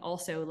made and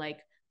also like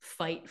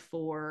fight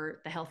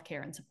for the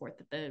healthcare and support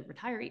that the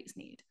retirees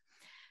need.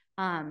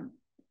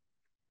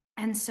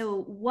 And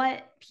so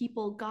what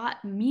people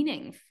got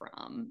meaning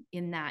from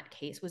in that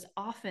case was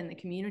often the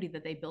community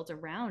that they built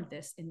around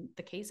this, in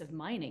the case of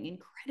mining,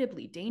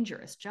 incredibly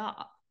dangerous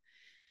job,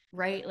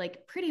 right?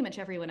 Like pretty much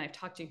everyone I've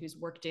talked to who's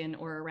worked in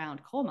or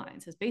around coal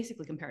mines has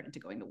basically compared it to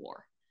going to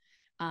war.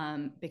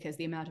 Because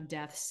the amount of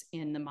deaths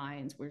in the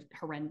mines were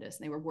horrendous.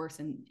 And they were worse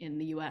in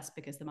the US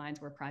because the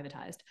mines were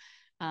privatized.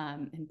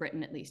 In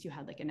Britain, at least, you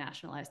had like a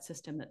nationalized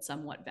system that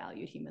somewhat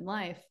valued human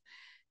life.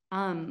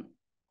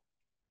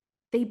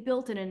 They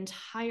built an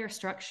entire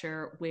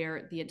structure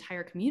where the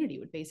entire community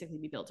would basically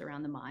be built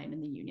around the mine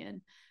and the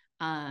union.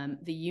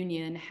 The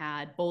union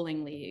had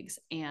bowling leagues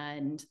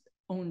and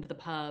owned the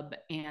pub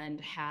and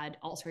had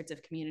all sorts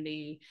of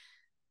community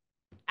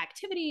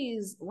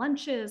activities,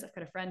 lunches. I've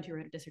got a friend who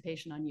wrote a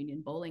dissertation on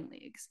union bowling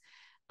leagues.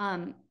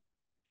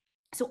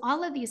 So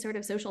all of these sort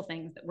of social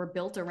things that were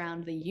built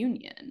around the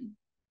union,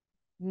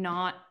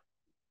 not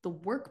the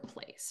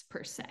workplace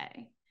per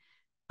se,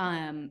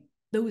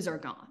 those are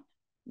gone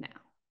now.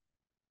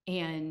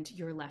 And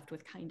you're left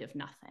with kind of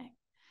nothing.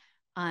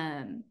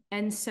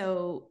 And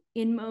so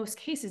in most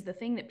cases, the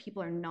thing that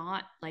people are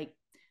not like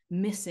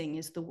missing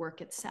is the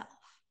work itself.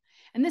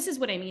 And this is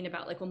what I mean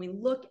about like when we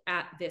look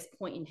at this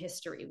point in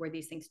history where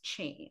these things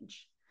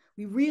change,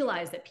 we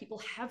realize that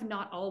people have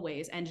not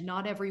always, and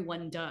not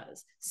everyone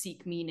does,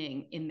 seek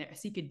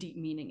a deep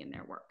meaning in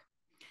their work.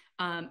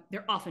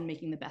 They're often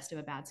making the best of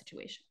a bad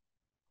situation.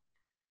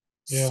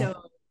 Yeah.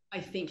 So I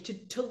think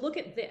to look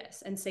at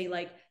this and say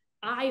like,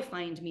 I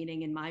find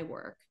meaning in my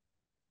work,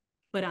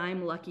 but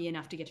I'm lucky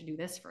enough to get to do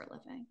this for a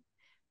living.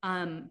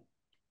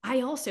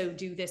 I also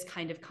do this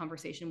kind of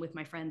conversation with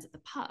my friends at the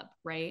pub,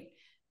 right?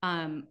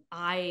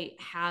 I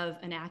have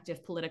an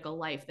active political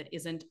life that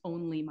isn't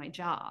only my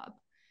job.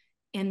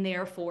 And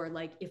therefore,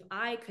 like, if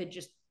I could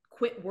just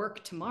quit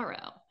work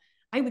tomorrow,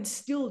 I would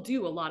still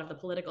do a lot of the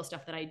political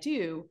stuff that I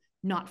do,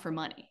 not for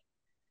money.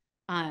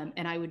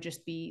 And I would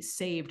just be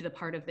saved the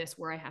part of this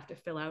where I have to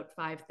fill out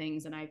 5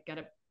 things and I've got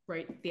to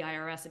write the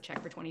IRS a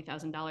check for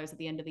 $20,000 at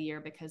the end of the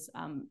year because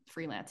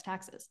freelance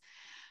taxes.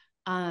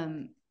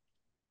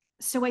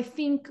 So I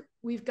think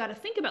we've got to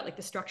think about like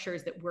the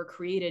structures that were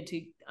created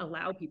to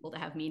allow people to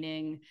have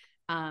meaning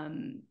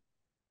and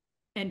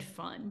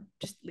fun,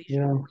 just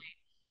leisure,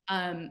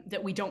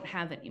 that we don't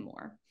have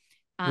anymore.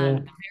 The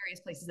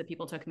various places that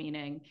people took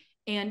meaning,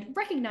 and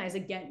recognize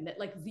again that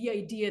like the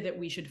idea that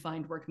we should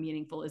find work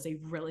meaningful is a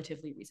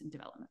relatively recent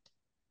development.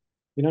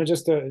 You know,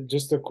 just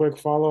a quick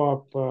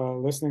follow-up,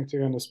 listening to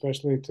you, and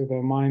especially to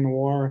the mine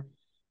war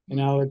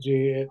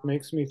analogy, it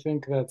makes me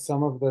think that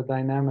some of the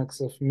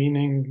dynamics of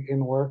meaning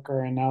in work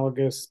are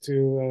analogous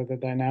to the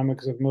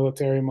dynamics of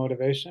military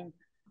motivation,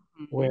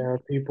 where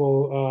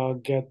people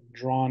get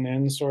drawn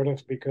in sort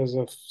of because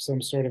of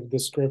some sort of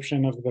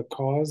description of the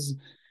cause.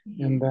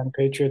 And then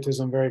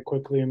patriotism very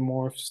quickly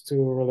morphs to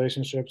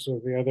relationships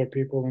with the other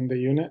people in the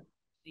unit.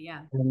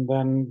 Yeah. And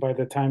then by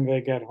the time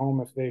they get home,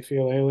 if they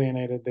feel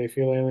alienated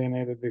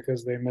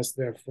because they miss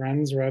their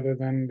friends rather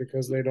than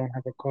because they don't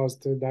have a cause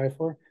to die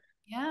for.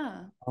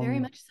 Yeah, very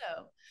much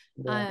so.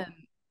 Yeah.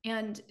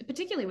 And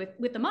particularly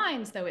with the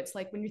mines, though, it's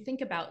like when you think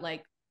about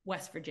like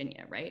West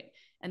Virginia, right?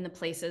 And the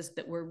places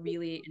that were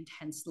really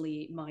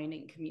intensely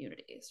mining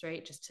communities,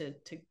 right? Just to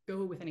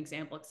go with an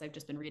example, because I've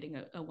just been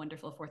reading a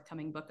wonderful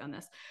forthcoming book on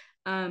this,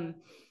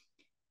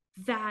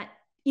 that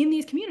in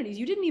these communities,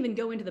 you didn't even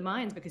go into the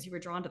mines because you were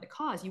drawn to the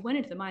cause. You went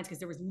into the mines because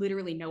there was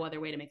literally no other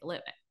way to make a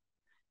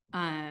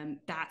living.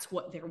 That's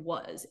what there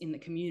was in the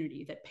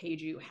community that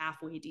paid you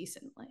halfway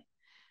decently.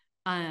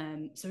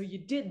 So you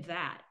did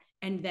that.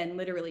 And then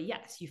literally,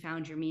 yes, you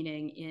found your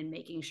meaning in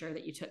making sure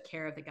that you took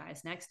care of the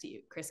guys next to you.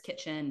 Chris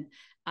Kitchen,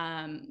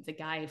 the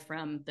guy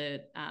from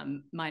the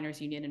miners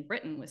union in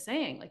Britain, was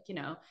saying, like, you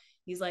know,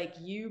 he's like,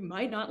 you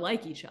might not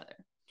like each other,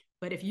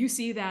 but if you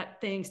see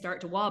that thing start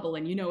to wobble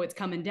and you know it's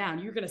coming down,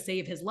 you're going to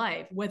save his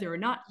life, whether or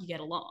not you get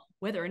along,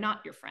 whether or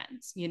not you're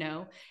friends, you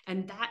know.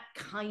 And that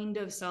kind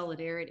of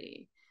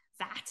solidarity,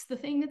 that's the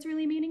thing that's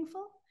really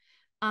meaningful.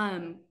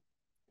 And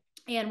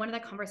one of the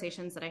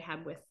conversations that I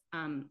had with,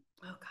 oh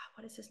God,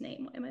 what is his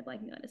name? Why am I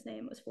blanking on his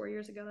name? It was 4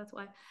 years ago, that's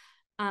why.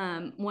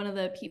 One of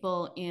the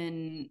people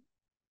in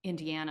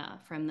Indiana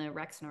from the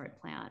Rexnord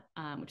plant,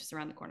 which is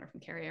around the corner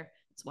from Carrier.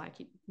 That's why I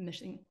keep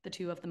mixing the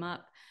two of them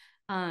up.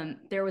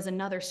 There was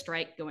another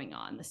strike going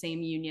on. The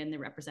same union that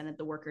represented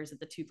the workers at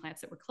the 2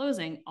 plants that were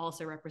closing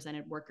also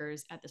represented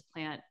workers at this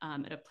plant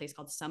at a place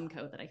called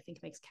Sumco that I think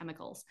makes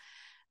chemicals.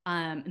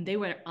 And they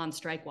went on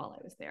strike while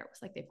I was there. It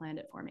was like they planned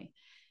it for me.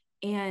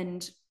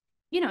 And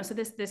you know, so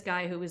this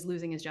guy who was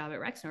losing his job at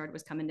Rexnord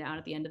was coming down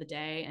at the end of the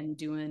day and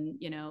doing,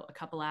 you know, a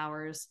couple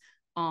hours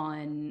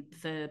on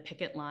the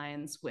picket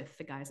lines with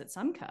the guys at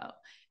Sumco.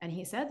 And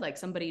he said, like,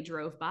 somebody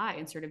drove by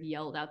and sort of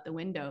yelled out the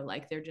window,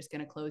 like, they're just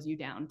going to close you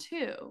down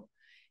too.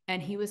 And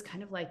he was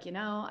kind of like, you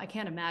know, I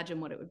can't imagine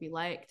what it would be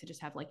like to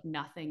just have like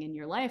nothing in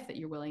your life that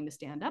you're willing to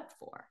stand up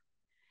for.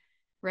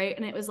 Right.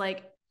 And it was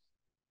like,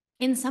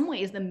 in some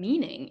ways, the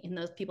meaning in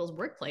those people's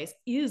workplace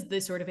is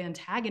this sort of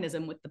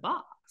antagonism with the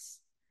boss.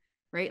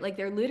 Right? Like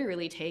they're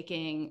literally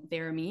taking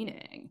their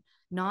meaning,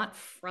 not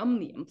from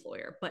the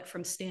employer, but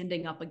from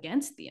standing up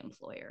against the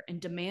employer and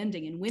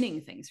demanding and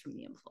winning things from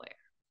the employer.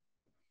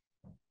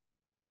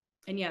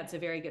 And yeah, it's a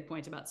very good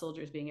point about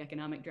soldiers being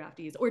economic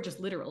draftees or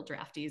just literal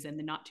draftees in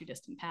the not too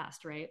distant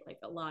past, right? Like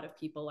a lot of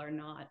people are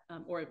not,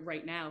 or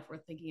right now, if we're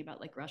thinking about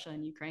like Russia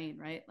and Ukraine,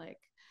 right? Like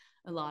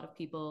a lot of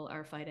people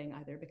are fighting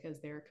either because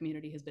their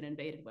community has been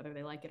invaded, whether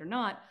they like it or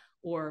not,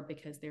 or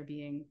because they're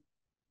being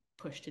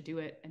pushed to do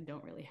it and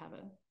don't really have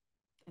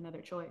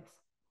another choice.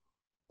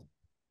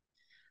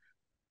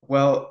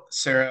 Well,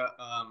 Sarah,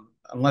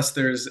 unless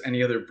there's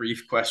any other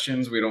brief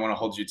questions, we don't want to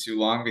hold you too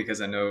long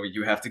because I know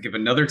you have to give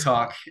another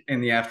talk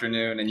in the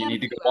afternoon and you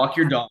need to go walk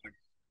your dog.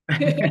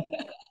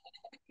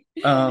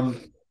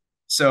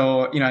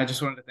 So, you know, I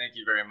just wanted to thank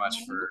you very much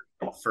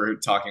for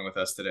talking with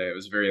us today. It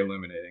was very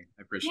illuminating.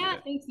 I appreciate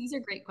it. Thanks. These are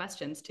great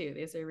questions too.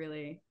 These are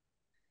really,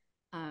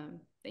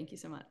 thank you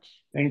so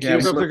much. Thank you.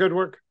 Keep up the good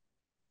work.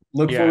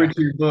 Look Yeah. forward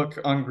to your book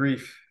on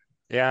grief.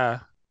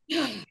 Yeah.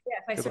 Yeah, if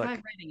I Good luck.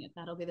 survive writing it,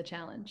 that'll be the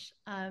challenge.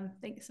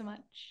 Thank you so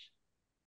much.